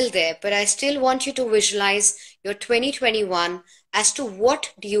it's still there, but I still want you to visualize your 2021 as to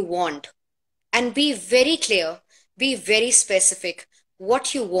what do you want, and be very clear Be very specific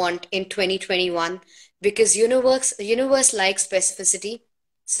what you want in 2021 because universe likes specificity.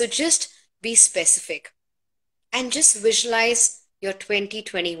 So just be specific and just visualize your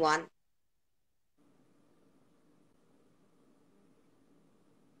 2021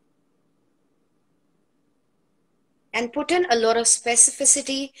 and put in a lot of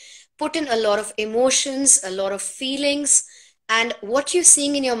specificity, put in a lot of emotions, a lot of feelings, and what you're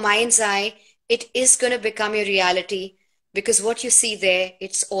seeing in your mind's eye, it is going to become your reality because what you see there,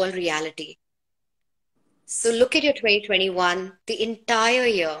 it's all reality. So look at your 2021, the entire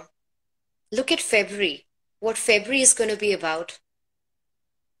year. Look at February, what February is going to be about.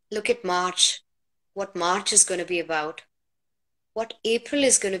 Look at March, what March is going to be about. What April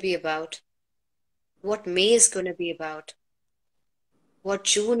is going to be about. What May is going to be about. What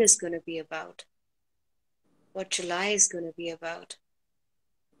June is going to be about. What July is going to be about.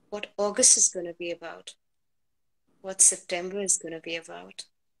 What August is going to be about. What September is going to be about.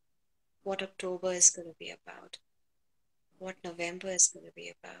 What October is going to be about. What November is going to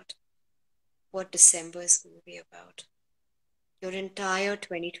be about. What December is going to be about. Your entire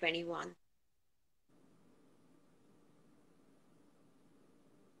 2021.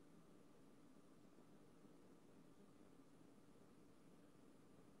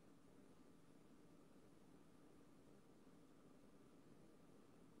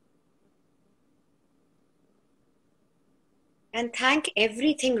 And thank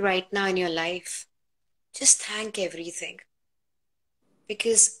everything right now in your life. Just thank everything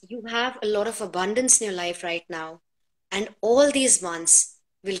because you have a lot of abundance in your life right now. And all these months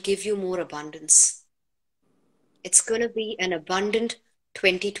will give you more abundance. It's going to be an abundant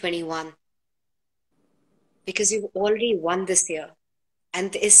 2021 because you've already won this year.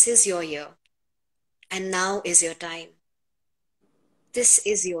 And this is your year. And now is your time. This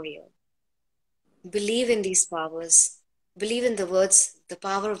is your year. Believe in these powers. Believe in the words, the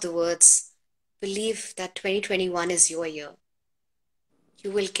power of the words. Believe that 2021 is your year.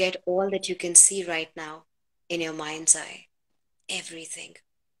 You will get all that you can see right now in your mind's eye. Everything.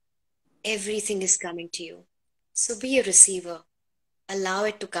 Everything is coming to you. So be a receiver. Allow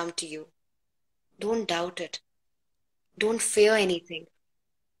it to come to you. Don't doubt it. Don't fear anything.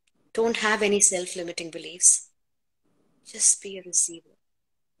 Don't have any self limiting beliefs. Just be a receiver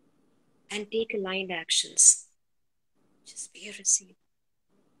and take aligned actions. Just be a receiver.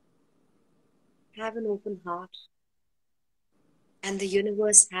 Have an open heart, and the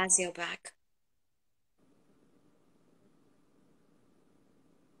universe has your back.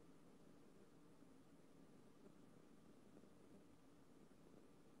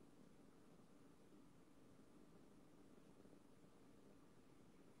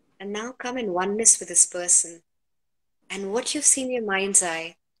 And now come in oneness with this person. And what you've seen in your mind's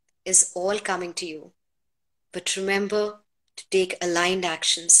eye is all coming to you. But remember to take aligned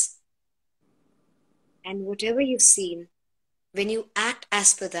actions. And whatever you've seen, when you act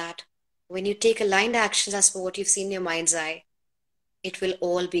as per that, when you take aligned actions as per what you've seen in your mind's eye, it will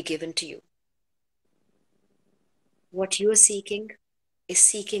all be given to you. What you are seeking is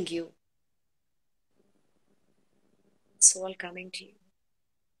seeking you. It's all coming to you.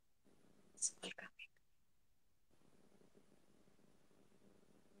 It's all coming.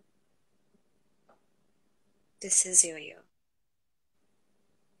 This is your year.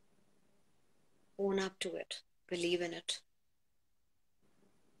 Own up to it. Believe in it.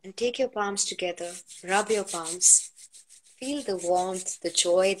 And take your palms together. Rub your palms. Feel the warmth, the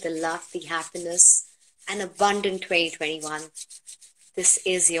joy, the love, the happiness, an abundant 2021. This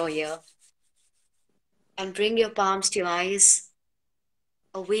is your year. And bring your palms to your eyes.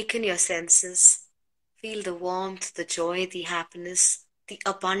 Awaken your senses. Feel the warmth, the joy, the happiness, the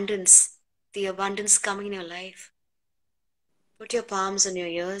abundance coming in your life. Put your palms on your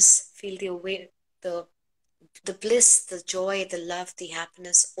ears. Feel the, the bliss, the joy, the love, the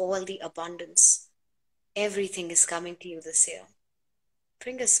happiness, all the abundance. Everything is coming to you this year.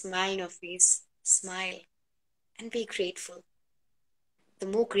 Bring a smile on your face. Smile and be grateful. The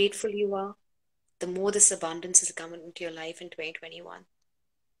more grateful you are, the more this abundance is coming into your life in 2021.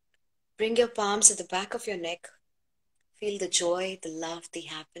 Bring your palms at the back of your neck. Feel the joy, the love, the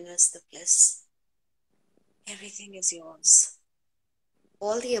happiness, the bliss. Everything is yours.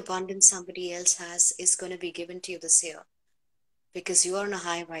 All the abundance somebody else has is going to be given to you this year because you are in a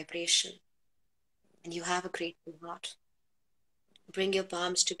high vibration and you have a grateful heart. Bring your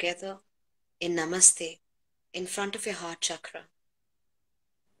palms together in Namaste in front of your heart chakra.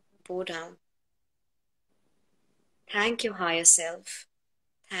 Bow down. Thank your higher self.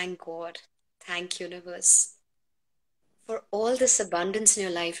 Thank God. Thank universe for all this abundance in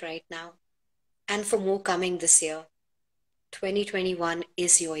your life right now. and for more coming this year. 2021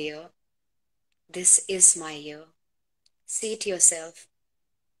 is your year. This is my year. Say to yourself,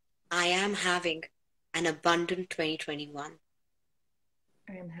 I am having an abundant 2021.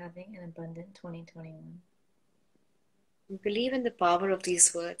 I am having an abundant 2021. Believe in the power of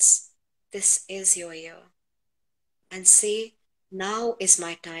these words. This is your year. And say, now is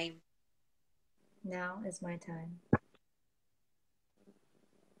my time. Now is my time.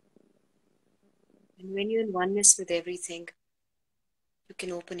 And when you're in oneness with everything, you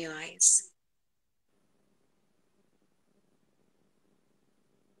can open your eyes.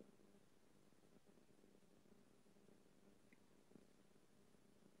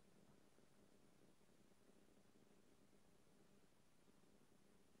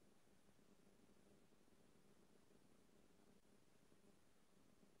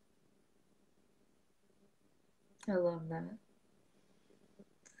 I love that.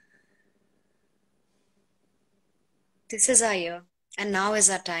 This is our year, and now is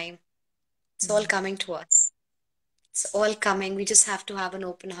our time. It's all coming to us. It's all coming. We just have to have an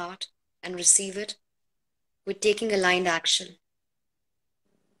open heart and receive it. We're taking aligned action.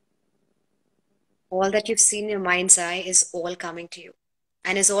 All that you've seen in your mind's eye is all coming to you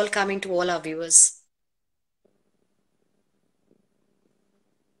and is all coming to all our viewers.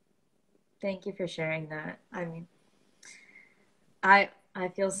 Thank you for sharing that. I mean, I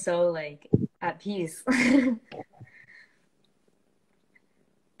feel so like at peace.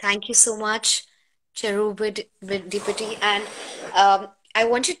 Thank you so much, Cherubidipity. And I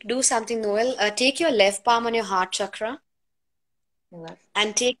want you to do something, Noel. Take your left palm on your heart chakra My left.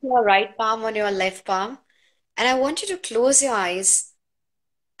 and take your right palm on your left palm. And I want you to close your eyes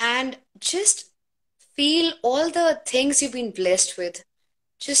and just feel all the things you've been blessed with.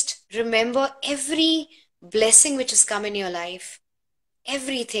 Just remember every blessing which has come in your life.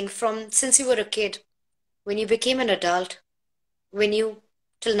 Everything from since you were a kid, when you became an adult, when you,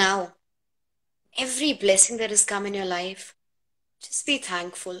 till now, every blessing that has come in your life, just be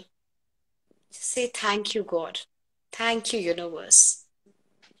thankful. Just say, thank you, God. Thank you, universe.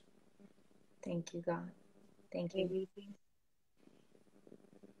 Thank you, God. Thank you. Everything.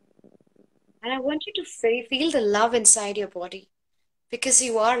 And I want you to feel the love inside your body because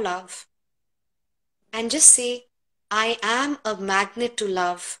you are love. And just say, I am a magnet to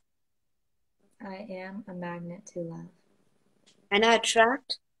love. I am a magnet to love. And I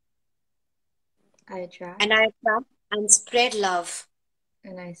attract I attract and I attract and spread love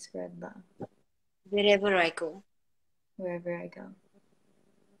and I spread love wherever I go. wherever I go.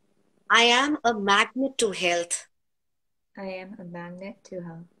 I am a magnet to health. I am a magnet to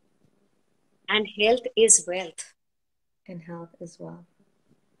health, And health is wealth. and health as well.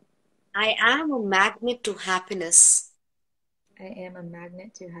 I am a magnet to happiness. I am a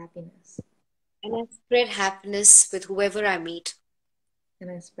magnet to happiness, And I spread happiness with whoever I meet.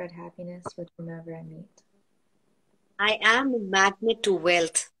 and I spread happiness with whomever I meet. I am a magnet to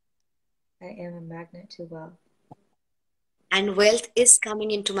wealth. I am a magnet to wealth, And wealth is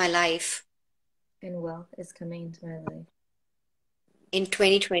coming into my life and wealth is coming into my life in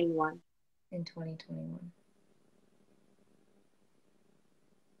 2021. in 2021.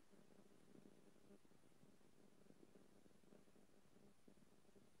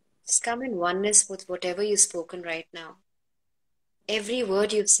 Just come in oneness with whatever you've spoken right now. Every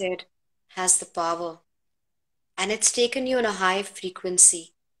word you've said has the power. And it's taken you on a high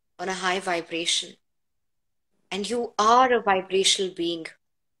frequency, on a high vibration. And you are a vibrational being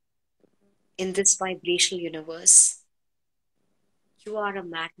in this vibrational universe. You are a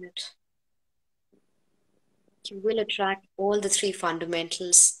magnet. You will attract all the three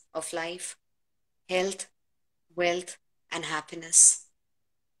fundamentals of life: health, wealth, and happiness.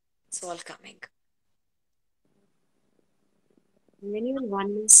 It's all coming. When you're in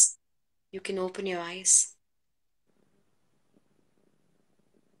oneness, you can open your eyes.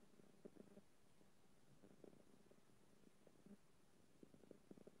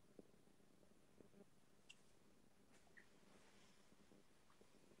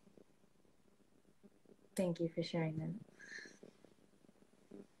 Thank you for sharing that.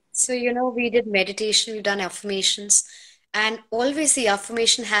 So, we did meditation, we've done affirmations, and always the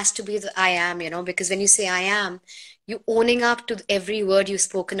affirmation has to be the I am, because when you say I am, you owning up to every word you've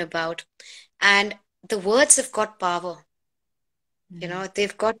spoken about. And the words have got power.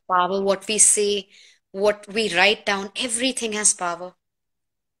 They've got power. What we say, what we write down, everything has power.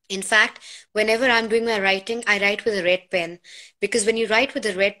 In fact, whenever I'm doing my writing, I write with a red pen because when you write with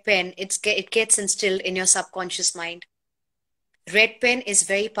a red pen, it gets instilled in your subconscious mind. Red pen is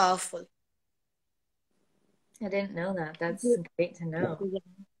very powerful. I didn't know that. That's great to know.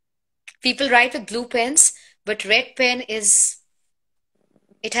 People write with blue pens, but red pen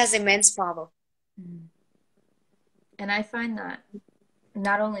it has immense power. Mm. And I find that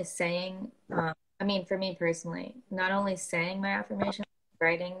not only saying, I mean, for me personally, not only saying my affirmations,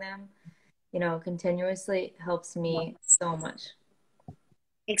 writing them, continuously helps me so much.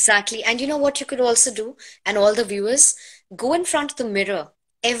 Exactly. And you know what you could also do, and all the viewers, go in front of the mirror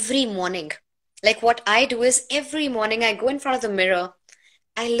every morning. Like what I do is every morning I go in front of the mirror,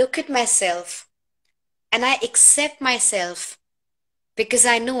 I look at myself, and I accept myself because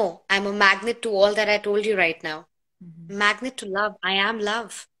I know I'm a magnet to all that I told you right now. Mhm. Magnet to love. I am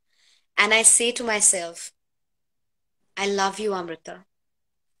love. And I say to myself, I love you, Amrita.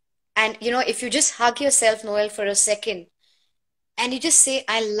 And if you just hug yourself, Noel, for a second, and you just say,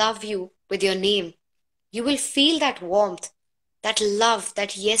 I love you with your name, you will feel that warmth, that love,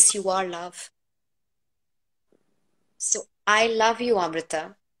 that yes, you are love. So I love you,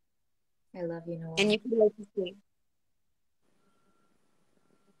 Amrita. I love you, And Noel. you can also say,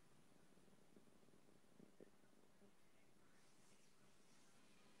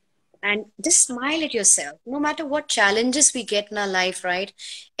 and just smile at yourself. No matter what challenges we get in our life, right?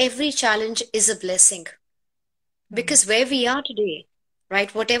 Every challenge is a blessing. Mm. Because where we are today,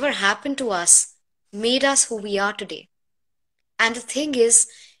 right? Whatever happened to us made us who we are today. And the thing is,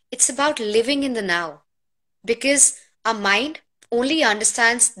 it's about living in the now because our mind only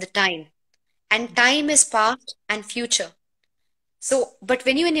understands the time, and time is past and future. So, but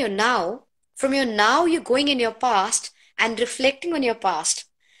when you're in your now, from your now, you're going in your past and reflecting on your past.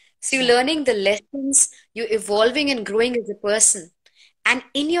 So you're Yeah. learning the lessons, you're evolving and growing as a person. And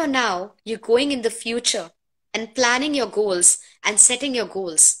in your now, you're going in the future and planning your goals and setting your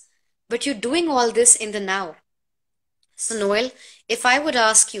goals. But you're doing all this in the now. So, Noel, if I would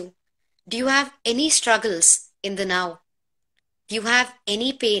ask you, do you have any struggles in the now? Do you have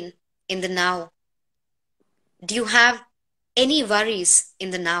any pain in the now? Do you have any worries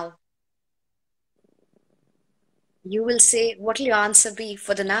in the now? You will say, what will your answer be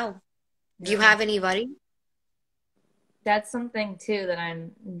for the now? Do you No. have any worry? That's something too that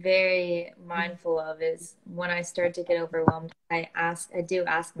I'm very mindful of is when I start to get overwhelmed, I do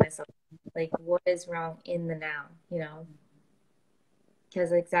ask myself, like, what is wrong in the now,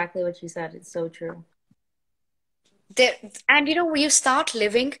 Because exactly what you said, it's so true. There, and when you start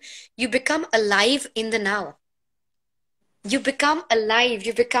living, you become alive in the now. You become alive,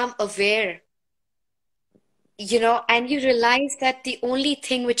 you become aware, and you realize that the only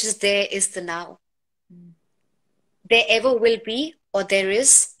thing which is there is the now. Mm. There ever will be, or there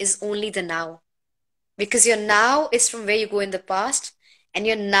is only the now. Because your now is from where you go in the past, and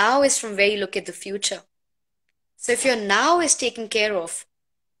your now is from where you look at the future. So if your now is taken care of,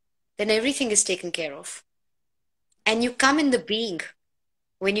 then everything is taken care of. And you come in the being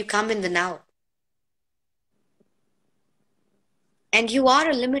when you come in the now. And you are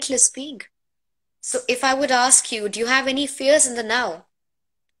a limitless being. So if I would ask you, do you have any fears in the now?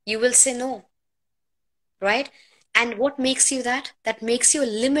 You will say no, right? And what makes you that? That makes you a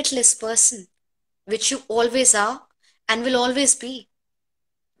limitless person, which you always are and will always be.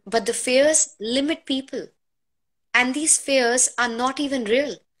 But the fears limit people. And these fears are not even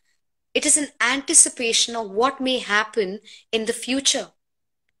real. It is an anticipation of what may happen in the future.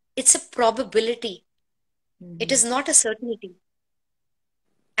 It's a probability. It Hmm. is not a certainty.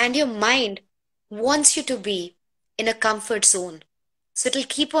 And your mind wants you to be in a comfort zone. So it'll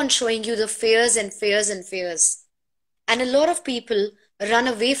keep on showing you the fears and fears and fears. And a lot of people run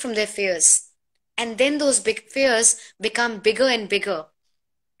away from their fears. And then those big fears become bigger and bigger.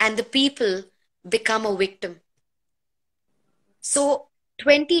 And the people become a victim. So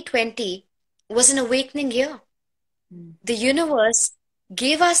 2020 was an awakening year. Mm. The universe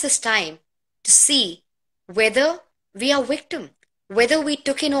gave us this time to see whether we are victim, whether we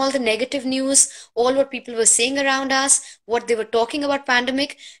took in all the negative news, all what people were saying around us, what they were talking about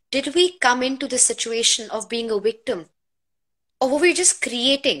pandemic. Did we come into the situation of being a victim, or were we just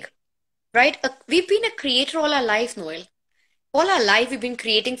creating? Right? We've been a creator all our life, Noel. All our life we've been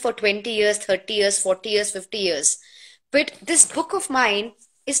creating for 20 years, 30 years, 40 years, 50 years. But this book of mine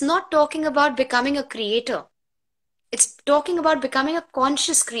is not talking about becoming a creator. It's talking about becoming a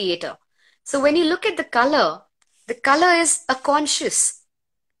conscious creator. So when you look at the color is a conscious.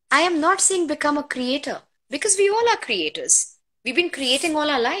 I am not saying become a creator because we all are creators. We've been creating all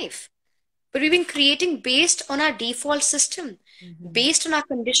our life, but we've been creating based on our default system, Hmm. based on our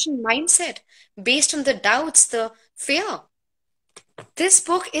conditioned mindset, based on the doubts, the fear. This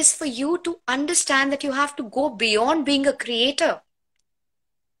book is for you to understand that you have to go beyond being a creator,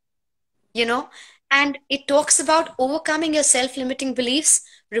 you know, And it talks about overcoming your self-limiting beliefs,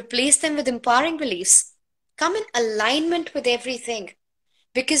 replace them with empowering beliefs. Come in alignment with everything.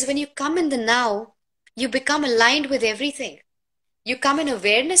 Because when you come in the now, you become aligned with everything. You come in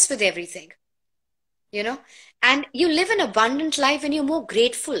awareness with everything, you know, and you live an abundant life when you're more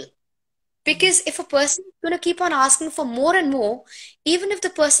grateful. Because if a person is going to keep on asking for more and more, even if the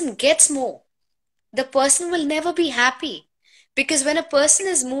person gets more, the person will never be happy. Because when a person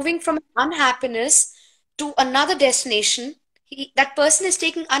is moving from unhappiness to another destination, that person is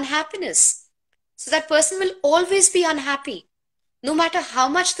taking unhappiness. So that person will always be unhappy, no matter how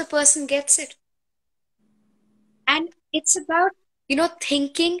much the person gets it. And it's about,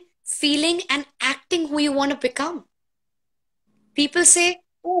 thinking, feeling, and acting who you want to become. People say,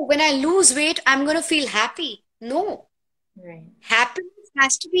 oh, when I lose weight, I'm going to feel happy. No, Right. happiness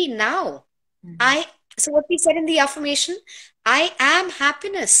has to be now. Mhm. I, so what we said in the affirmation, I am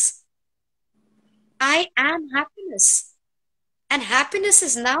happiness. I am happiness. And happiness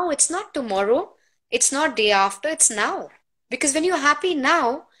is now. It's not tomorrow. It's not day after. It's now. Because when you're happy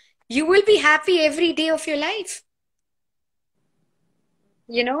now, you will be happy every day of your life.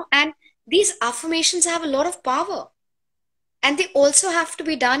 And these affirmations have a lot of power. And they also have to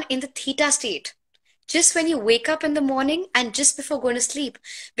be done in the theta state. Just when you wake up in the morning and just before going to sleep.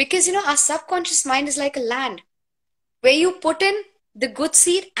 Because, our subconscious mind is like a land where you put in the good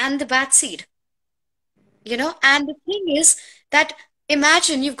seed and the bad seed. And the thing is that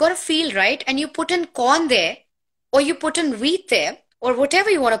imagine you've got a field, right? And you put in corn there, or you put in wheat there, or whatever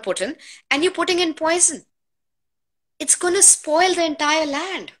you want to put in, and you're putting in poison. It's going to spoil the entire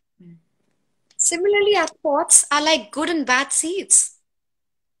land. Mm. Similarly, our thoughts are like good and bad seeds.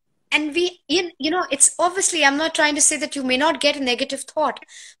 And it's obviously, I'm not trying to say that you may not get a negative thought,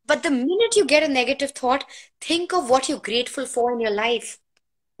 but the minute you get a negative thought, think of what you're grateful for in your life.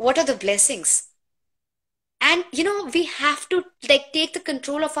 What are the blessings? And, we have to like take the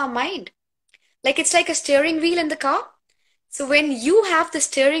control of our mind. Like it's like a steering wheel in the car. So when you have the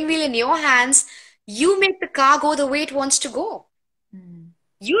steering wheel in your hands, you make the car go the way it wants to go. Mm.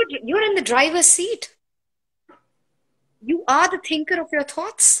 You're in the driver's seat. You are the thinker of your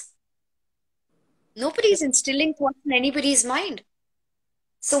thoughts. Nobody's instilling thoughts in anybody's mind.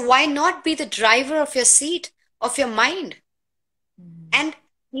 So why not be the driver of your seat, of your mind? Mm. And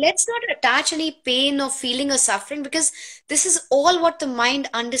let's not attach any pain or feeling or suffering because this is all what the mind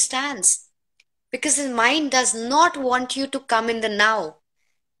understands. Because the mind does not want you to come in the now.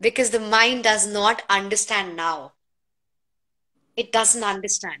 Because the mind does not understand now. It doesn't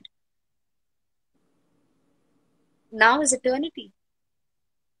understand. Now is eternity.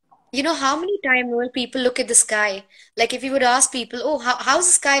 You know how many times will people look at the sky? Like if you would ask people, oh, how's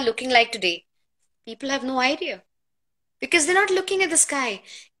the sky looking like today? People have no idea because they're not looking at the sky.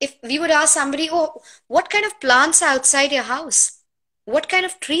 If we would ask somebody, oh, what kind of plants are outside your house? What kind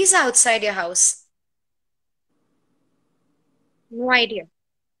of trees are outside your house? No idea.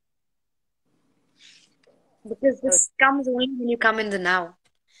 Because So this comes only when you come in the now.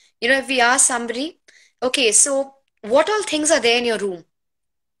 If we ask somebody, okay, so what all things are there in your room?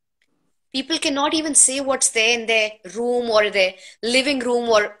 People cannot even say what's there in their room or their living room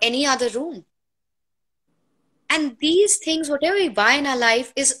or any other room. And these things, whatever we buy in our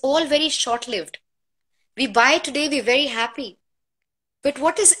life, is all very short lived. We buy today, we're very happy. But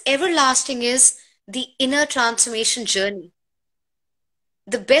what is everlasting is the inner transformation journey.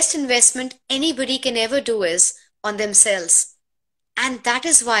 The best investment anybody can ever do is on themselves. And that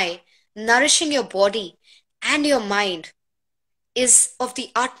is why nourishing your body and your mind is of the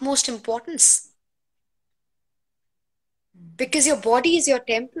utmost importance. Because your body is your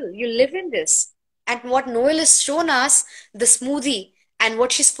temple. You live in this. And what Noel has shown us, the smoothie, and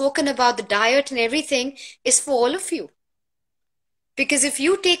what she's spoken about, the diet and everything, is for all of you. Because if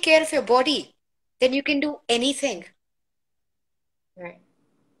you take care of your body, then you can do anything. right.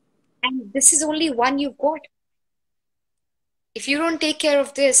 And this is only one you've got. If you don't take care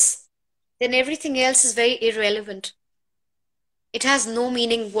of this, then everything else is very irrelevant. It has no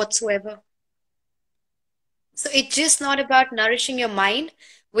meaning whatsoever. So it's just not about nourishing your mind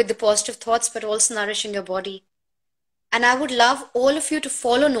with the positive thoughts, but also nourishing your body. And I would love all of you to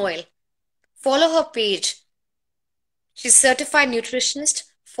follow Noel. Follow her page. She's certified nutritionist.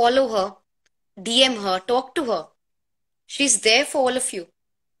 Follow her, DM her, talk to her. She's there for all of you.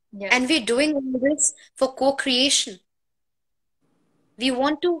 And Yes. we're doing all this for co-creation. We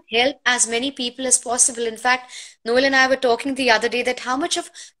want to help as many people as possible. In fact, Noel and I were talking the other day that how much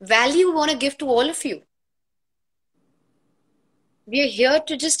of value we want to give to all of you. We are here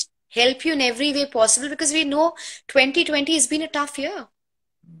to just help you in every way possible because we know 2020 has been a tough year.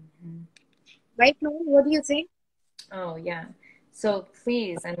 Mhm. Right, Noel? What do you think? Oh, yeah. So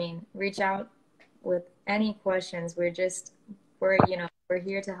please, I mean, reach out with any questions. We're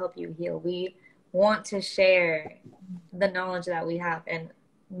here to help you heal. We want to share the knowledge that we have and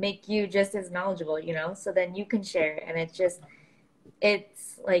make you just as knowledgeable, so then you can share. And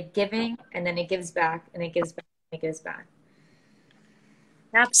it's like giving and then it gives back and it gives back and it gives back.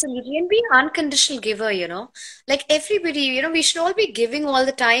 Absolutely. And be an unconditional giver, you know. Like everybody, we should all be giving all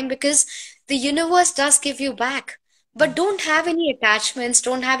the time because the universe does give you back. But don't have any attachments,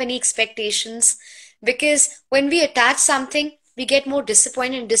 don't have any expectations, because when we attach something, we get more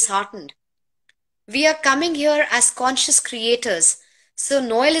disappointed and disheartened. We are coming here as conscious creators. So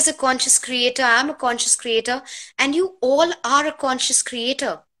Noel is a conscious creator, I'm a conscious creator, and you all are a conscious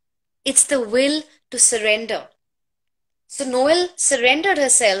creator. It's the will to surrender. So Noel surrendered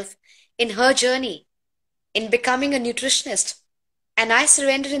herself in her journey in becoming a nutritionist. And I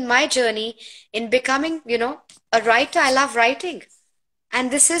surrendered in my journey in becoming, a writer. I love writing.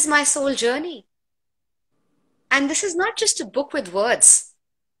 And this is my soul journey. And this is not just a book with words.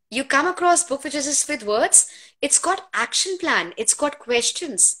 You come across book which is just with words, it's got action plan, it's got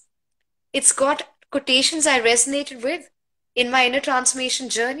questions, it's got quotations I resonated with in my inner transformation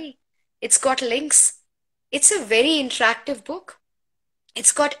journey. It's got links. It's a very interactive book.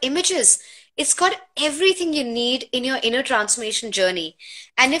 It's got images. It's got everything you need in your inner transformation journey.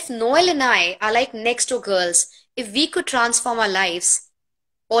 And if Noel and I are like next door girls, if we could transform our lives,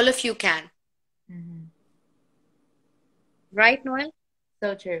 all of you can. Mm-hmm. Right, Noel?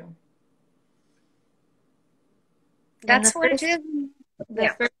 So true. And That's what it is. the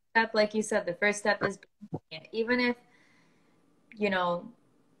Yeah. first step, like you said, the first step is believing it. You know,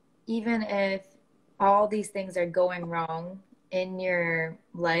 even if all these things are going wrong in your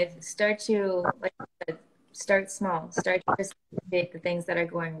life, like you said, start small. Start to just appreciate the things that are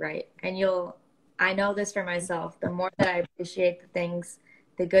going right. I know this for myself. The more that I appreciate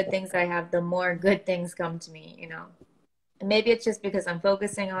the good things I have, the more good things come to me. And maybe it's just because I'm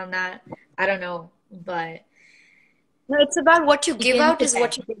focusing on that. I don't know, but No, it's about what you give begin out is today.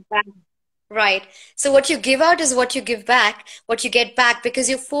 what you give back. Right. So what you give out is what you give back, what you get back, because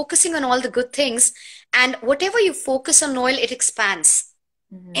you're focusing on all the good things. And whatever you focus on, Noel, it expands.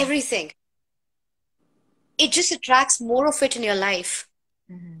 Hmm. Everything. It just attracts more of it in your life.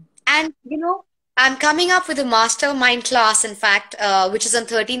 Hmm. And, I'm coming up with a mastermind class, in fact, which is on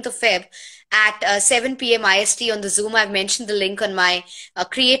 13th of Feb at 7 p.m. IST on the Zoom. I've mentioned the link on my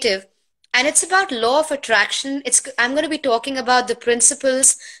creative. And it's about law of attraction. I'm going to be talking about the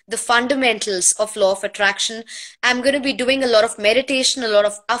principles, the fundamentals of law of attraction. I'm going to be doing a lot of meditation, a lot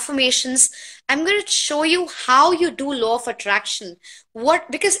of affirmations. I'm going to show you how you do law of attraction.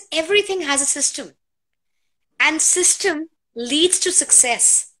 Because everything has a system, and system leads to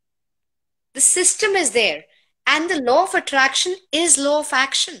success. The system is there, and the law of attraction is law of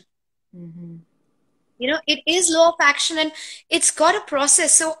action. Hmm. It is law of action, and it's got a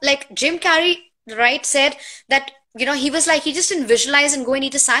process. So like Jim Carrey, right, said that, he was like, he just didn't visualize and go and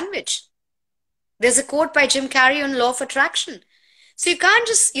eat a sandwich. There's a quote by Jim Carrey on law of attraction. So you can't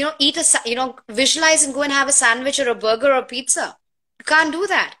just, visualize and go and have a sandwich or a burger or pizza. You can't do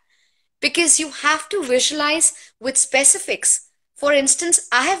that, because you have to visualize with specifics. For instance,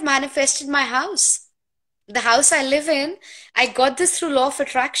 I have manifested my house. The house I live in, I got this through law of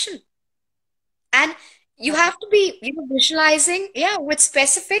attraction. And you have to be, visualizing, yeah, with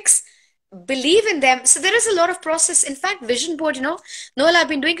specifics, believe in them. So there is a lot of process. In fact, vision board, Noel, I've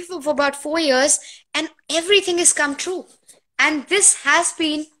been doing it for about 4 years, and everything has come true. And this has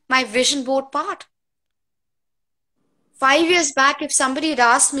been my vision board part. 5 years back, if somebody had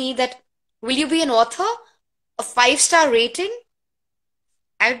asked me that, will you be an author? A 5-star rating?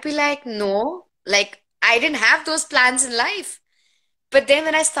 I would be like, no. Like, I didn't have those plans in life. But then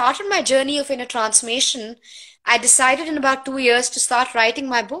when I started my journey of inner transformation, I decided in about 2 years to start writing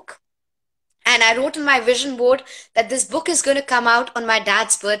my book. And I wrote on my vision board that this book is going to come out on my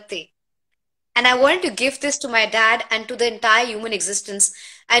dad's birthday. And I wanted to give this to my dad and to the entire human existence.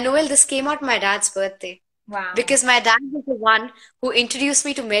 I know, well, this came out my dad's birthday Wow. because my dad was the one who introduced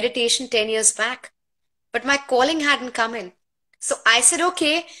me to meditation 10 years back. But my calling hadn't come in. So I said,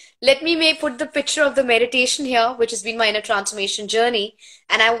 okay, let me may put the picture of the meditation here, which has been my inner transformation journey.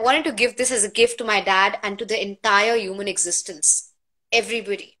 And I wanted to give this as a gift to my dad and to the entire human existence.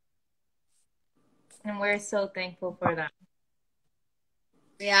 Everybody. And we're so thankful for that.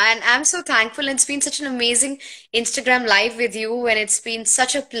 Yeah, and I'm so thankful. It's been such an amazing Instagram live with you, and it's been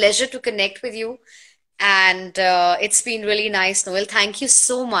such a pleasure to connect with you. And it's been really nice, Noel. Thank you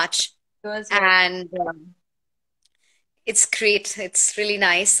so much. You as well. And it's great. It's really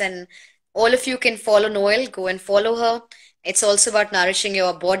nice. And All of you can follow Noel, go and follow her. It's also about nourishing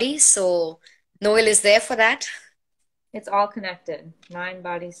your body. So Noel is there for that. It's all connected, mind,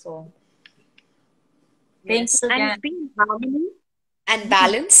 body, soul. Thank Yes. you And again. be in harmony and Mhm.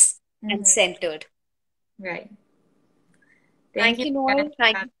 balance and Mhm. centered. Right. Thank Thank you you, again. Noel.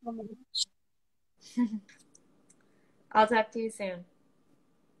 Thank you so much. I'll talk to you soon.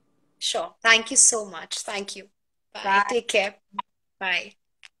 Sure. Thank you so much. Thank you. Bye. Bye. Take care. Bye.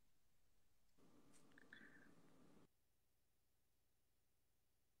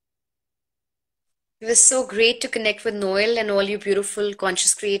 It was so great to connect with Noel and all you beautiful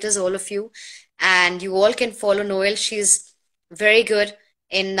conscious creators, all of you. And you all can follow Noel. She's very good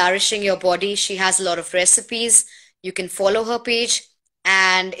in nourishing your body. She has a lot of recipes. You can follow her page.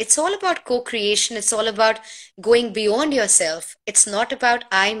 And it's all about co creation. It's all about going beyond yourself. It's not about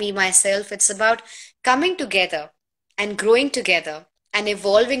I, me, myself. It's about coming together and growing together and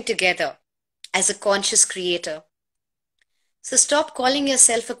evolving together as a conscious creator. So stop calling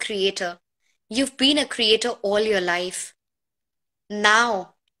yourself a creator. You've been a creator all your life.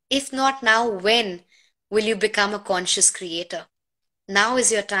 Now, if not now, when will you become a conscious creator? Now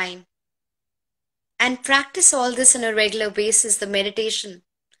is your time. And practice all this on a regular basis, the meditation,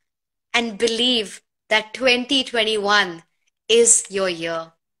 and believe that 2021 is your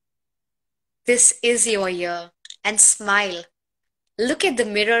year. This is your year. And smile. Look at the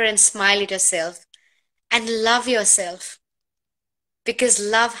mirror and smile at yourself and love yourself, because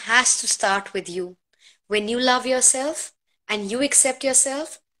love has to start with you. When you love yourself and you accept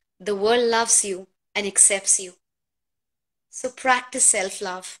yourself, the world loves you and accepts you. So practice self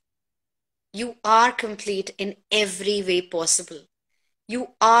love. You are complete in every way possible.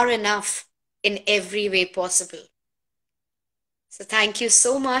 You are enough in every way possible. So thank you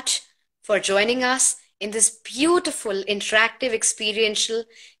so much for joining us in this beautiful, interactive, experiential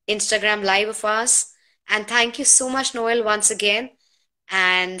Instagram live of ours. And thank you so much, Noel, once again.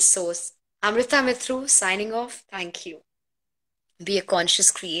 And so, Amrita Mithru signing off. Thank you. Be a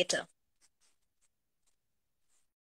conscious creator.